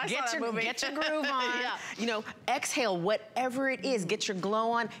talking about. I saw that movie. Get your groove on. You know, exhale, whatever it is, get your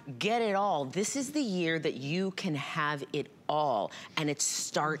glow on, get it all. This is the year that you can have it all, and it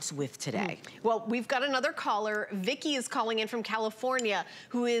starts with today. Well, we've got another caller. Vicky is calling in from California,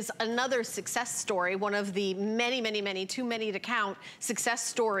 who is another success story, one of the many, many, many, too many to count success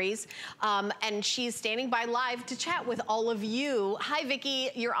stories. And she's standing by live to chat with all of you. Hi, Vicky,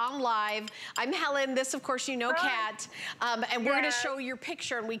 you're on live. I'm Helen. This, of course, you know, Kat. And we're gonna show your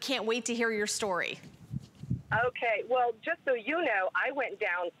picture, and we can't wait to hear your story. Okay, well, just so you know, I went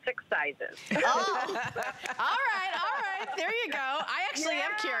down 6 sizes. Oh, all right, there you go. I actually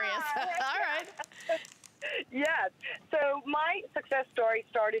am curious. All right. Yes. So my success story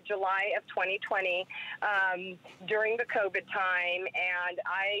started July of 2020 during the COVID time, and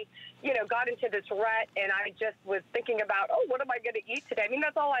I, you know, got into this rut, and I just was thinking about, oh, what am I going to eat today? I mean,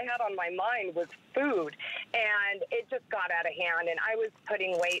 that's all I had on my mind was food, and it just got out of hand, and I was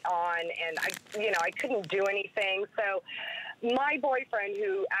putting weight on, and I couldn't do anything. So my boyfriend,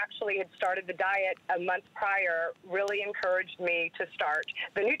 who actually had started the diet a month prior, really encouraged me to start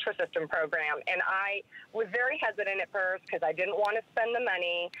the Nutrisystem program. And I was very hesitant at first because I didn't want to spend the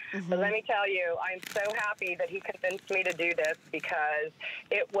money. But let me tell you, I'm so happy that he convinced me to do this because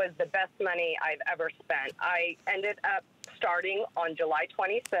it was the best money I've ever spent. I ended up starting on July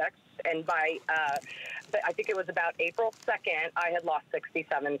 26th. And by, I think it was about April 2nd, I had lost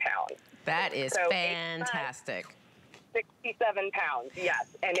 67 pounds. That is fantastic. 67 pounds,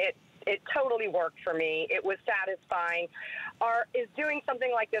 yes, and it totally worked for me. It was satisfying. Is doing something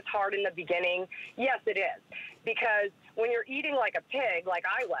like this hard in the beginning? Yes, it is, because when you're eating like a pig, like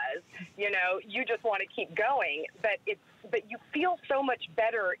I was, you know, you just want to keep going, but you feel so much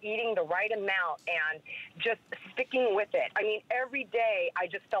better eating the right amount and just sticking with it. I mean, every day I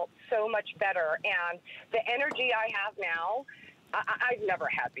just felt so much better, and the energy I have now, I've never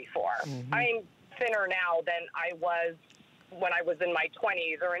had before. I'm thinner now than I was when I was in my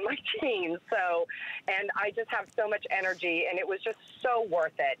 20s or in my teens. So, and I just have so much energy, and it was just so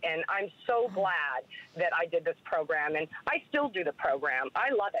worth it. And I'm so glad that I did this program, and I still do the program. I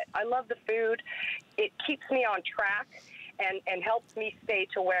love it. I love the food. It keeps me on track and helps me stay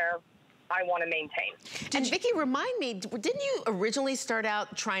to where I want to maintain. And Vicki, remind me, didn't you originally start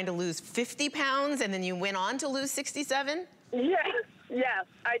out trying to lose 50 pounds and then you went on to lose 67? Yes, yes.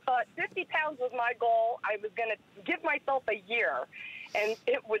 I thought 50 pounds was my goal. I was going to give myself a year, and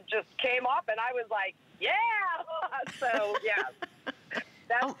it would just came off, and I was like, yeah. So, yeah.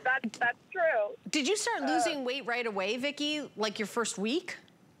 That's true. Did you start losing weight right away, Vicki, like your first week?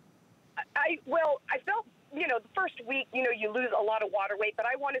 Well, I felt, you know, the first week, you know, you lose a lot of water weight, but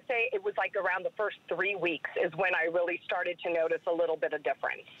I want to say it was like around the first 3 weeks is when I really started to notice a little bit of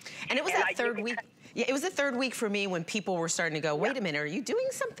difference. And it was that third week. Yeah, it was the third week for me when people were starting to go, wait a minute, are you doing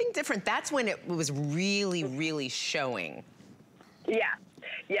something different? That's when it was really, really showing. Yeah.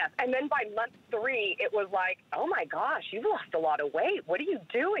 Yes, and then by month 3, it was like, oh my gosh, you've lost a lot of weight. What are you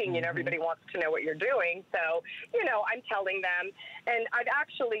doing? You know, everybody wants to know what you're doing. So, you know, I'm telling them. And I've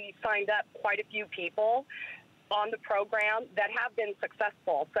actually signed up quite a few people on the program that have been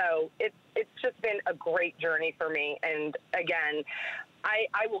successful. So it's just been a great journey for me. And again,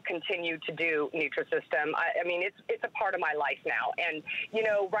 I will continue to do Nutrisystem. I mean, it's a part of my life now. And, you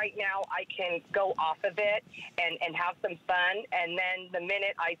know, right now I can go off of it and have some fun. And then the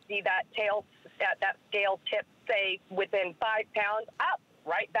minute I see that scale tip, say, within 5 pounds, up,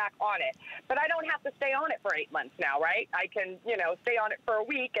 right back on it. But I don't have to stay on it for 8 months now, right? I can, you know, stay on it for a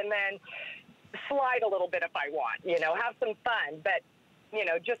week and then slide a little bit if I want, you know, have some fun. But, you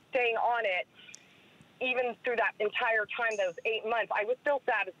know, just staying on it, even through that entire time, those 8 months, I was still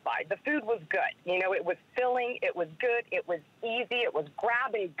satisfied. The food was good. You know, it was filling. It was good. It was easy. It was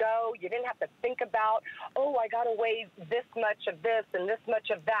grab and go. You didn't have to think about, oh, I got to weigh this much of this and this much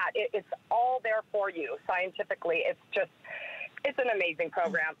of that. It's all there for you scientifically. It's an amazing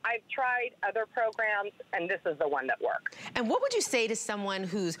program. I've tried other programs, and this is the one that works. And what would you say to someone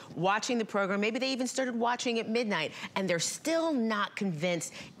who's watching the program, maybe they even started watching at midnight, and they're still not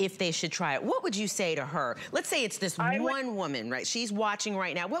convinced if they should try it? What would you say to her? Let's say it's this one woman, right? She's watching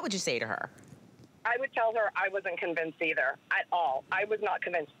right now. What would you say to her? I would tell her I wasn't convinced either at all. I was not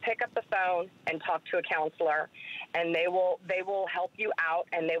convinced. Pick up the phone and talk to a counselor, and they will help you out,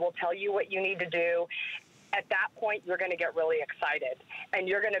 and they will tell you what you need to do. At that point, you're going to get really excited, and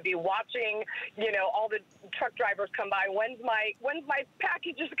you're going to be watching, you know, all the truck drivers come by. When's my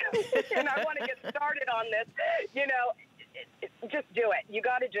packages coming in? I want to get started on this. You know, just do it. You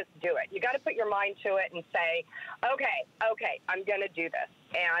got to just do it. You got to put your mind to it and say, okay, I'm going to do this,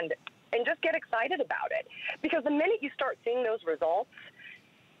 and just get excited about it. Because the minute you start seeing those results,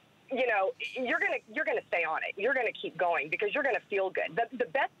 you know, you're gonna stay on it. You're gonna keep going because you're gonna feel good. The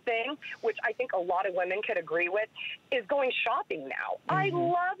best thing, which I think a lot of women could agree with, is going shopping now. I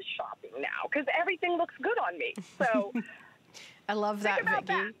love shopping now because everything looks good on me. So I love that,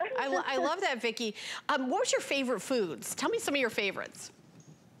 Vicki. I love that, Vicki. What was your favorite foods? Tell me some of your favorites.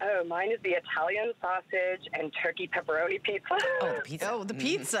 Oh, mine is the Italian sausage and turkey pepperoni pizza. Oh, the pizza. Oh, the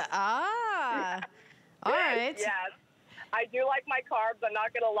pizza. Ah. All right. Yes. I do like my carbs, I'm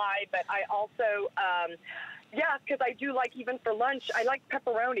not going to lie, but I also, yeah, because I do like, even for lunch, I like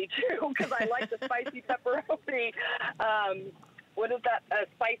pepperoni, too, because I like the spicy pepperoni. What is that?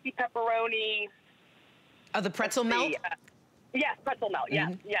 Spicy pepperoni. Oh, the pretzel melt? Yes, pretzel melt,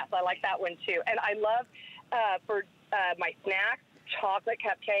 yes, yes, I like that one, too. And I love, for my snacks, chocolate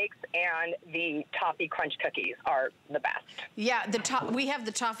cupcakes and the toffee crunch cookies are the best. Yeah, we have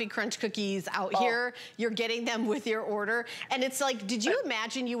the toffee crunch cookies out here. You're getting them with your order. And it's like, did you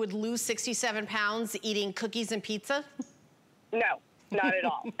imagine you would lose 67 pounds eating cookies and pizza? No, not at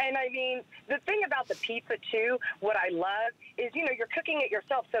all. And I mean, the thing about the pizza too, what I love is, you know, you're cooking it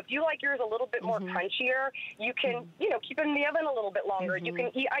yourself. So if you like yours a little bit more crunchier, you can, you know, keep it in the oven a little bit longer. You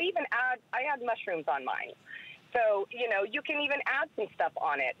can eat, I add mushrooms on mine. So, you know, you can even add some stuff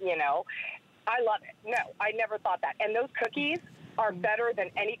on it, you know. I love it. No, I never thought that. And those cookies are better than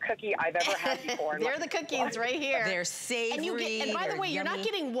any cookie I've ever had before. They're the cookies right here. They're savory. And by the way, you're not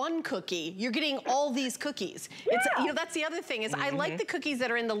getting one cookie. You're getting all these cookies. Yeah. It's, you know, that's the other thing is I like the cookies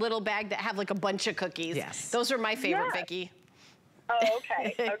that are in the little bag that have like a bunch of cookies. Yes. Those are my favorite, Vicki. Oh,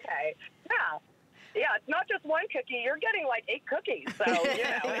 okay, okay. Yeah. Yeah, it's not just one cookie. You're getting like 8 cookies, so, you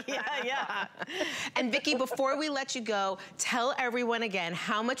know. Yeah. And Vicki, before we let you go, tell everyone again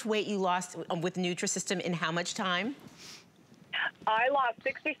how much weight you lost with Nutrisystem in how much time? I lost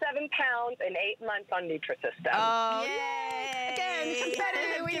 67 pounds in 8 months on Nutrisystem. Oh, yay! Again,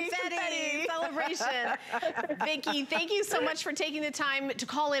 confetti! Confetti! celebration. Vicki, thank you so much for taking the time to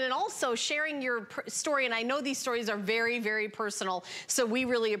call in and also sharing your story. And I know these stories are very, very personal. So we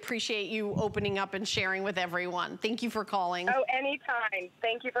really appreciate you opening up and sharing with everyone. Thank you for calling. Oh, anytime.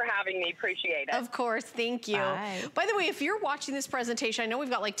 Thank you for having me. Appreciate it. Of course. Thank you. Bye. By the way, if you're watching this presentation, I know we've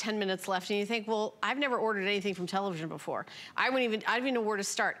got like 10 minutes left and you think, well, I've never ordered anything from television before. I don't even know where to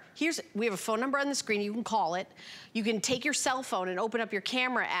start. We have a phone number on the screen. You can call it. You can take your cell phone and open up your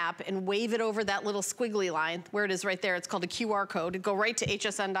camera app and wave it over that little squiggly line where it is right there. It's called a QR code. Go right to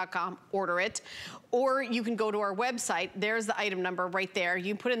hsn.com, order it. Or you can go to our website. There's the item number right there.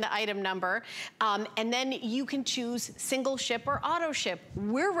 You put in the item number, and then you can choose single ship or auto ship.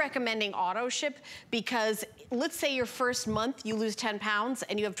 We're recommending auto ship because let's say your first month you lose 10 pounds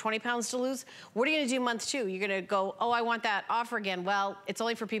and you have 20 pounds to lose. What are you gonna do month 2? You're gonna go, oh, I want that offer again. Well, it's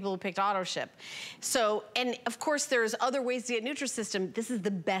only for people who picked auto ship. So, and of course there's other ways to get Nutrisystem. This is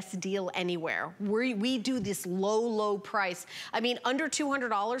the best deal anywhere. We do this low price. I mean, under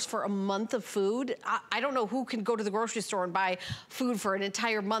 $200 for a month of food. I don't know who can go to the grocery store and buy food for an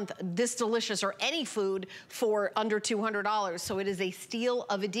entire month this delicious or any food for under $200. So it is a steal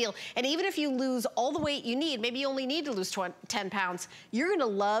of a deal. And even if you lose all the weight you need, maybe you only need to lose 10 pounds, you're gonna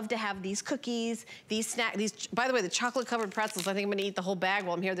love to have these cookies, these snacks, by the way, the chocolate covered pretzels, I think I'm gonna eat the whole bag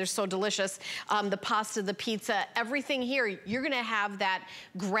while I'm here. They're so delicious. The pasta, the pizza, everything here, you're gonna have that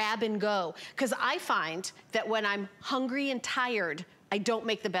grab and go. Because I find that when I'm hungry and tired, I don't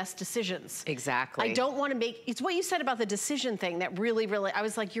make the best decisions. Exactly. I don't want to make, it's what you said about the decision thing that really, I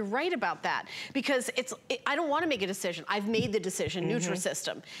was like, you're right about that. Because I don't want to make a decision. I've made the decision,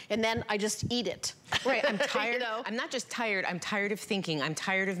 Nutrisystem. And then I just eat it. Right, I'm tired. You know? I'm not just tired, I'm tired of thinking. I'm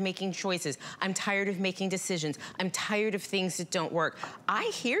tired of making choices. I'm tired of making decisions. I'm tired of things that don't work. I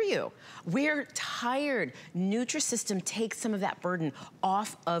hear you. We're tired. Nutrisystem takes some of that burden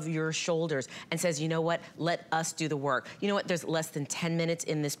off of your shoulders and says, you know what, let us do the work. You know what, there's less than 10 minutes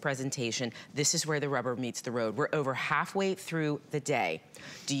in this presentation. This is where the rubber meets the road. We're over halfway through the day.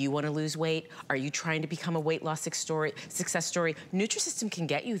 Do you want to lose weight? Are you trying to become a weight loss success story? Nutrisystem can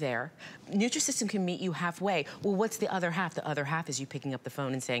get you there. Nutrisystem can meet you halfway. Well, what's the other half? The other half is you picking up the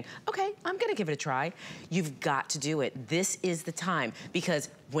phone and saying, okay, I'm gonna give it a try. You've got to do it. This is the time, because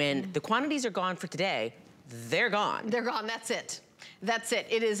when the quantities are gone for today, they're gone. They're gone, that's it. That's it.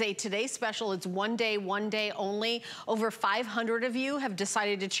 It is a today special. It's one day only. Over 500 of you have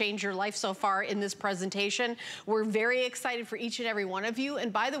decided to change your life so far in this presentation. We're very excited for each and every one of you.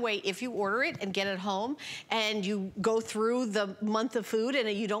 And by the way, if you order it and get it home and you go through the month of food and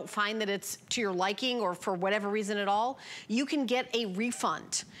you don't find that it's to your liking or for whatever reason at all, you can get a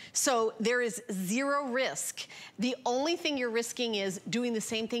refund. So there is zero risk. The only thing you're risking is doing the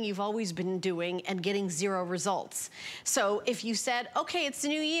same thing you've always been doing and getting zero results. So if you said, okay, it's the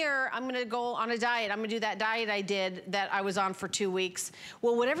new year, I'm gonna go on a diet, I'm gonna do that diet I did that I was on for 2 weeks.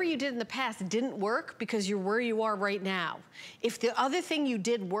 Well, whatever you did in the past didn't work because you're where you are right now. If the other thing you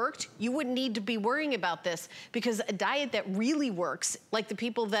did worked, you wouldn't need to be worrying about this, because a diet that really works, like the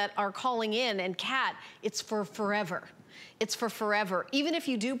people that are calling in and Kat, it's for forever. It's for forever. Even if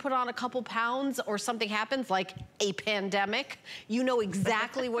you do put on a couple pounds or something happens like a pandemic, you know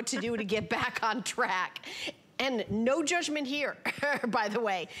exactly what to do to get back on track. And no judgment here, by the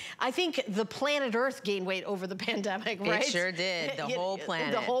way. I think the planet Earth gained weight over the pandemic, right? It sure did, the whole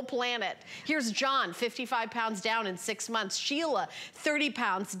planet. The whole planet. Here's John, 55 pounds down in 6 months. Sheila, 30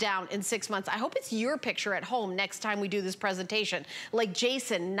 pounds down in 6 months. I hope it's your picture at home next time we do this presentation. Like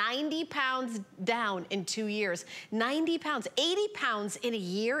Jason, 90 pounds down in 2 years. 90 pounds, 80 pounds in a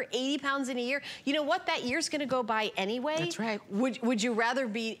year, 80 pounds in a year. You know what, that year's gonna go by anyway. That's right. Would you rather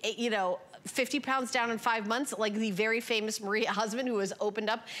be, you know, 50 pounds down in 5 months, like the very famous Maria husband who has opened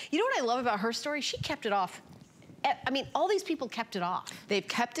up. You know what I love about her story? She kept it off. I mean, all these people kept it off. They've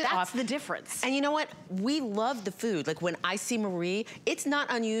kept it off. That's the difference. And you know what? We love the food. Like when I see Marie, it's not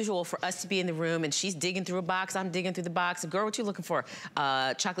unusual for us to be in the room and she's digging through a box, I'm digging through the box. Girl, what you looking for?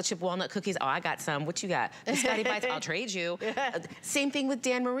 Chocolate chip walnut cookies? Oh, I got some. What you got? Biscotti bites? I'll trade you. Same thing with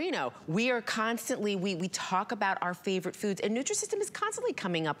Dan Marino. We are constantly, we talk about our favorite foods, and Nutrisystem is constantly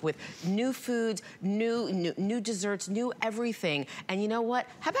coming up with new foods, new desserts, new everything. And you know what?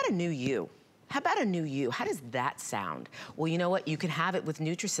 How about a new you? How about a new you? How does that sound? Well, you know what? You can have it with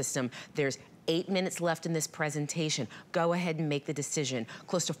Nutrisystem. There's 8 minutes left in this presentation. Go ahead and make the decision.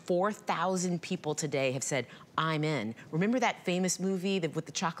 Close to 4,000 people today have said, I'm in. Remember that famous movie with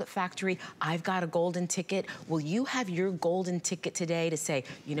the chocolate factory, I've got a golden ticket? Will you have your golden ticket today to say,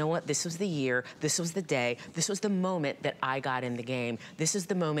 you know what, this was the year, this was the day, this was the moment that I got in the game. This is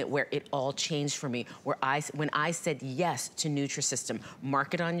the moment where it all changed for me, where when I said yes to Nutrisystem.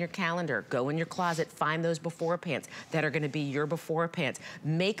 Mark it on your calendar, go in your closet, find those before pants that are gonna be your before pants.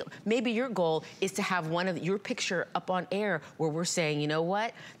 Maybe your goal is to have one of your picture up on air where we're saying, you know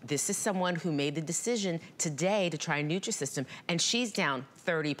what, this is someone who made the decision today to try Nutrisystem, and she's down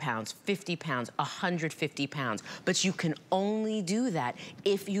 30 pounds, 50 pounds, 150 pounds. But you can only do that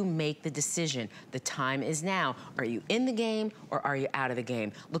if you make the decision. The time is now. Are you in the game or are you out of the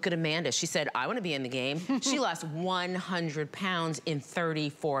game? Look at Amanda. She said, I want to be in the game. She lost 100 pounds in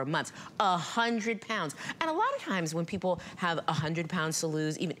 34 months. 100 pounds. And a lot of times when people have 100 pounds to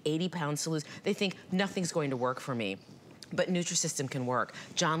lose, even 80 pounds to lose, they think nothing's going to work for me. But Nutrisystem can work.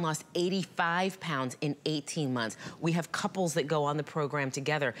 John lost 85 pounds in 18 months. We have couples that go on the program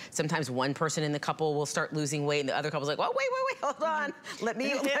together. Sometimes one person in the couple will start losing weight and the other couple's like, oh, wait, hold on. Let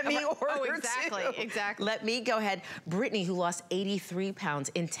me order exactly. Let me go ahead. Brittany, who lost 83 pounds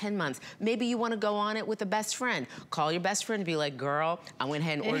in 10 months. Maybe you wanna go on it with a best friend. Call your best friend and be like, girl, I went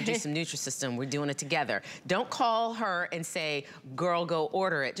ahead and ordered you some Nutrisystem. We're doing it together. Don't call her and say, girl, go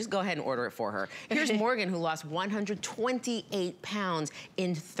order it. Just go ahead and order it for her. Here's Morgan, who lost 128 pounds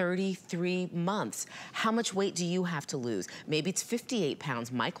in 33 months. How much weight do you have to lose? Maybe it's 58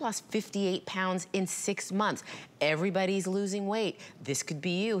 pounds. Mike lost 58 pounds in 6 months. Everybody's losing weight. This could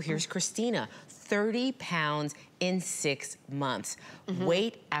be you. Here's Christina, 30 pounds in 6 months.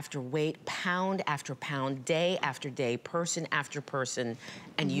 Weight after weight, pound after pound, day after day, person after person,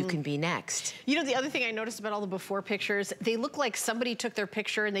 and you can be next. You know, the other thing I noticed about all the before pictures, they look like somebody took their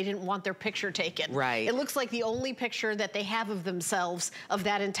picture and they didn't want their picture taken. Right. It looks like the only picture that they have of themselves of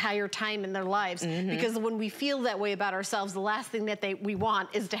that entire time in their lives. Because when we feel that way about ourselves, the last thing that we want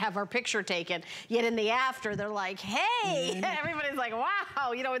is to have our picture taken. Yet in the after, they're like, hey, everybody's like,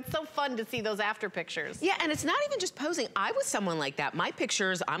 wow. You know, it's so fun to see those after pictures. Yeah, and it's not even just posing. I was someone like that. My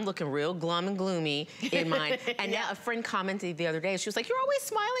pictures, I'm looking real glum and gloomy in mine. And now a friend commented the other day, she was like, you're always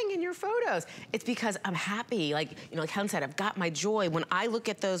smiling in your photos. It's because I'm happy. Like, you know, like Helen said, I've got my joy. When I look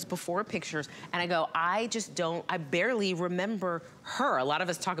at those before pictures and I go, I barely remember her. A lot of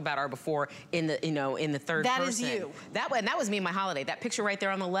us talk about our before in the, you know, in the third person. That is you. That was me in my holiday. That picture right there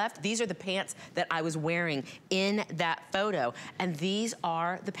on the left, these are the pants that I was wearing in that photo. And these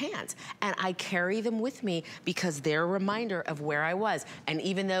are the pants. And I carry them with me because they're a reminder of where I was. And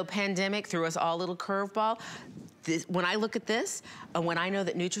even though pandemic threw us all a little curveball, when I look at this, and when I know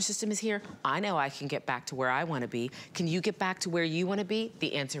that Nutrisystem is here, I know I can get back to where I want to be. Can you get back to where you want to be?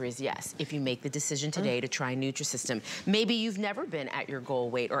 The answer is yes, if you make the decision today to try Nutrisystem. Maybe you've never been at your goal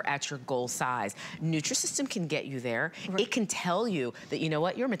weight or at your goal size. Nutrisystem can get you there. It can tell you that, you know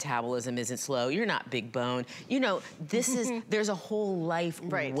what, your metabolism isn't slow, you're not big bone. You know, this is, there's a whole life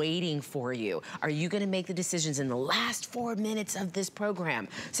waiting for you. Are you going to make the decisions in the last 4 minutes of this program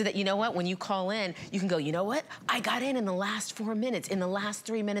so that, you know what, when you call in, you can go, you know what, I got in the last 4 minutes, in the last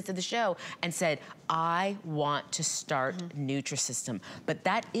 3 minutes of the show, and said, I want to start Nutrisystem. But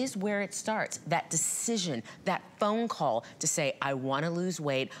that is where it starts, that decision, that phone call to say, I want to lose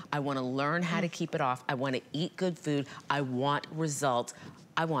weight, I want to learn how to keep it off, I want to eat good food, I want results.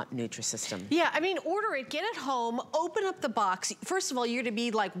 I want Nutrisystem. Yeah, I mean, order it, get it home, open up the box. First of all, you're gonna be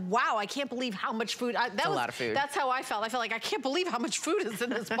like, wow, I can't believe how much food. That's a lot of food. That's how I felt. I felt like, I can't believe how much food is in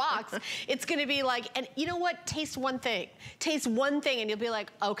this box. It's gonna be like, and you know what? Taste one thing. Taste one thing and you'll be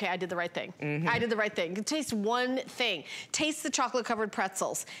like, okay, I did the right thing. I did the right thing. Taste one thing. Taste the chocolate covered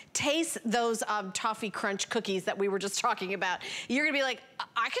pretzels. Taste those toffee crunch cookies that we were just talking about. You're gonna be like,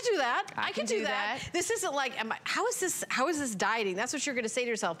 I could do that. I can do that. This isn't like, how is this dieting? That's what you're gonna say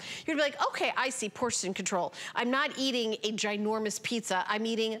to yourself. You're gonna be like, okay, I see portion control. I'm not eating a ginormous pizza. I'm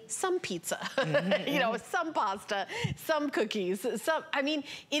eating some pizza. You know, some pasta, some cookies, I mean,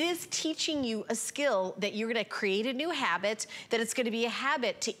 it is teaching you a skill that you're gonna create a new habit, that it's gonna be a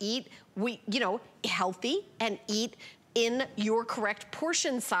habit to eat, you know, healthy and eat in your correct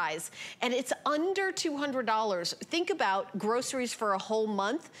portion size. And it's under $200. Think about groceries for a whole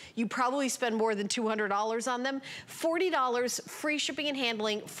month. You probably spend more than $200 on them. $40 free shipping and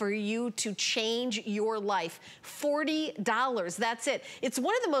handling for you to change your life. $40, that's it. It's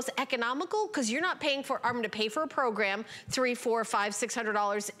one of the most economical because you're not paying for, I'm gonna pay for a program, $300, $400, $500,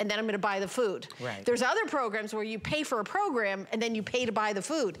 $600, and then I'm gonna buy the food. Right. There's other programs where you pay for a program and then you pay to buy the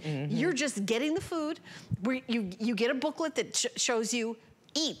food. You're just getting the food, where you get a booklet that shows you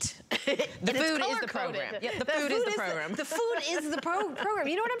eat. The food is the program. Yep, the food is the program. The food is the program.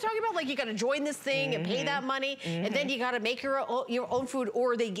 You know what I'm talking about? Like you got to join this thing and pay that money, and then you got to make your own food,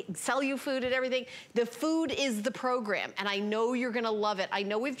 or they sell you food and everything. The food is the program, and I know you're going to love it. I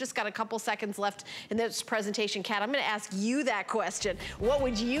know we've just got a couple seconds left in this presentation. Kat, I'm going to ask you that question. What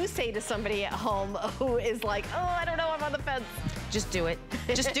would you say to somebody at home who is like, oh, I don't know, I'm on the fence? Just do it.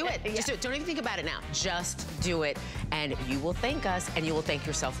 Just do it. Yeah. Just do it. Don't even think about it now. Just do it. And you will thank us, and you will thank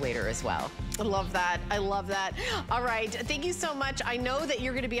yourself later as well. I love that. I love that. All right. Thank you so much. I know that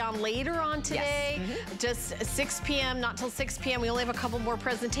you're going to be on later on today. Yes. Just 6 p.m., not till 6 p.m. We only have a couple more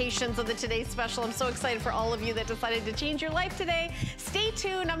presentations of the Today Special. I'm so excited for all of you that decided to change your life today. Stay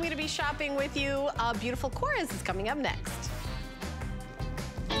tuned. I'm going to be shopping with you. Beautiful Chorus is coming up next.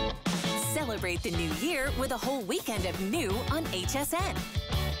 Celebrate the new year with a whole weekend of new on HSN.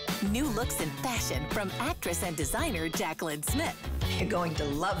 New looks and fashion from actress and designer Jacqueline Smith. You're going to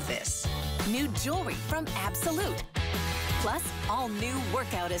love this. New jewelry from Absolute. Plus, all new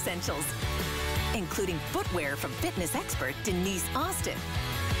workout essentials, including footwear from fitness expert Denise Austin.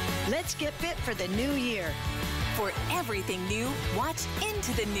 Let's get fit for the new year. For everything new, watch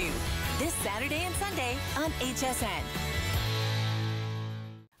Into the New this Saturday and Sunday on HSN.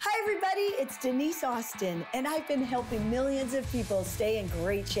 Hi everybody, it's Denise Austin, and I've been helping millions of people stay in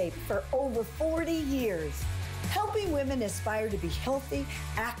great shape for over 40 years. Helping women aspire to be healthy,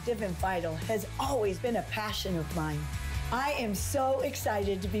 active, and vital has always been a passion of mine. I am so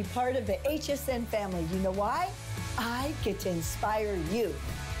excited to be part of the HSN family. You know why? I get to inspire you.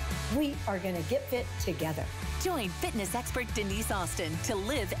 We are gonna get fit together. Join fitness expert Denise Austin to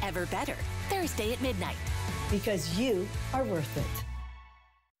live ever better, Thursday at midnight. Because you are worth it.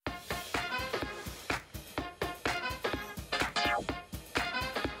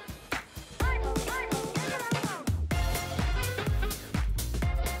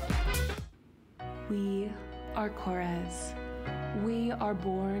 We are Korez. We are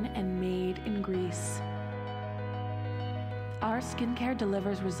born and made in Greece. Our skincare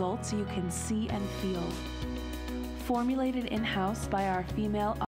delivers results you can see and feel. Formulated in-house by our female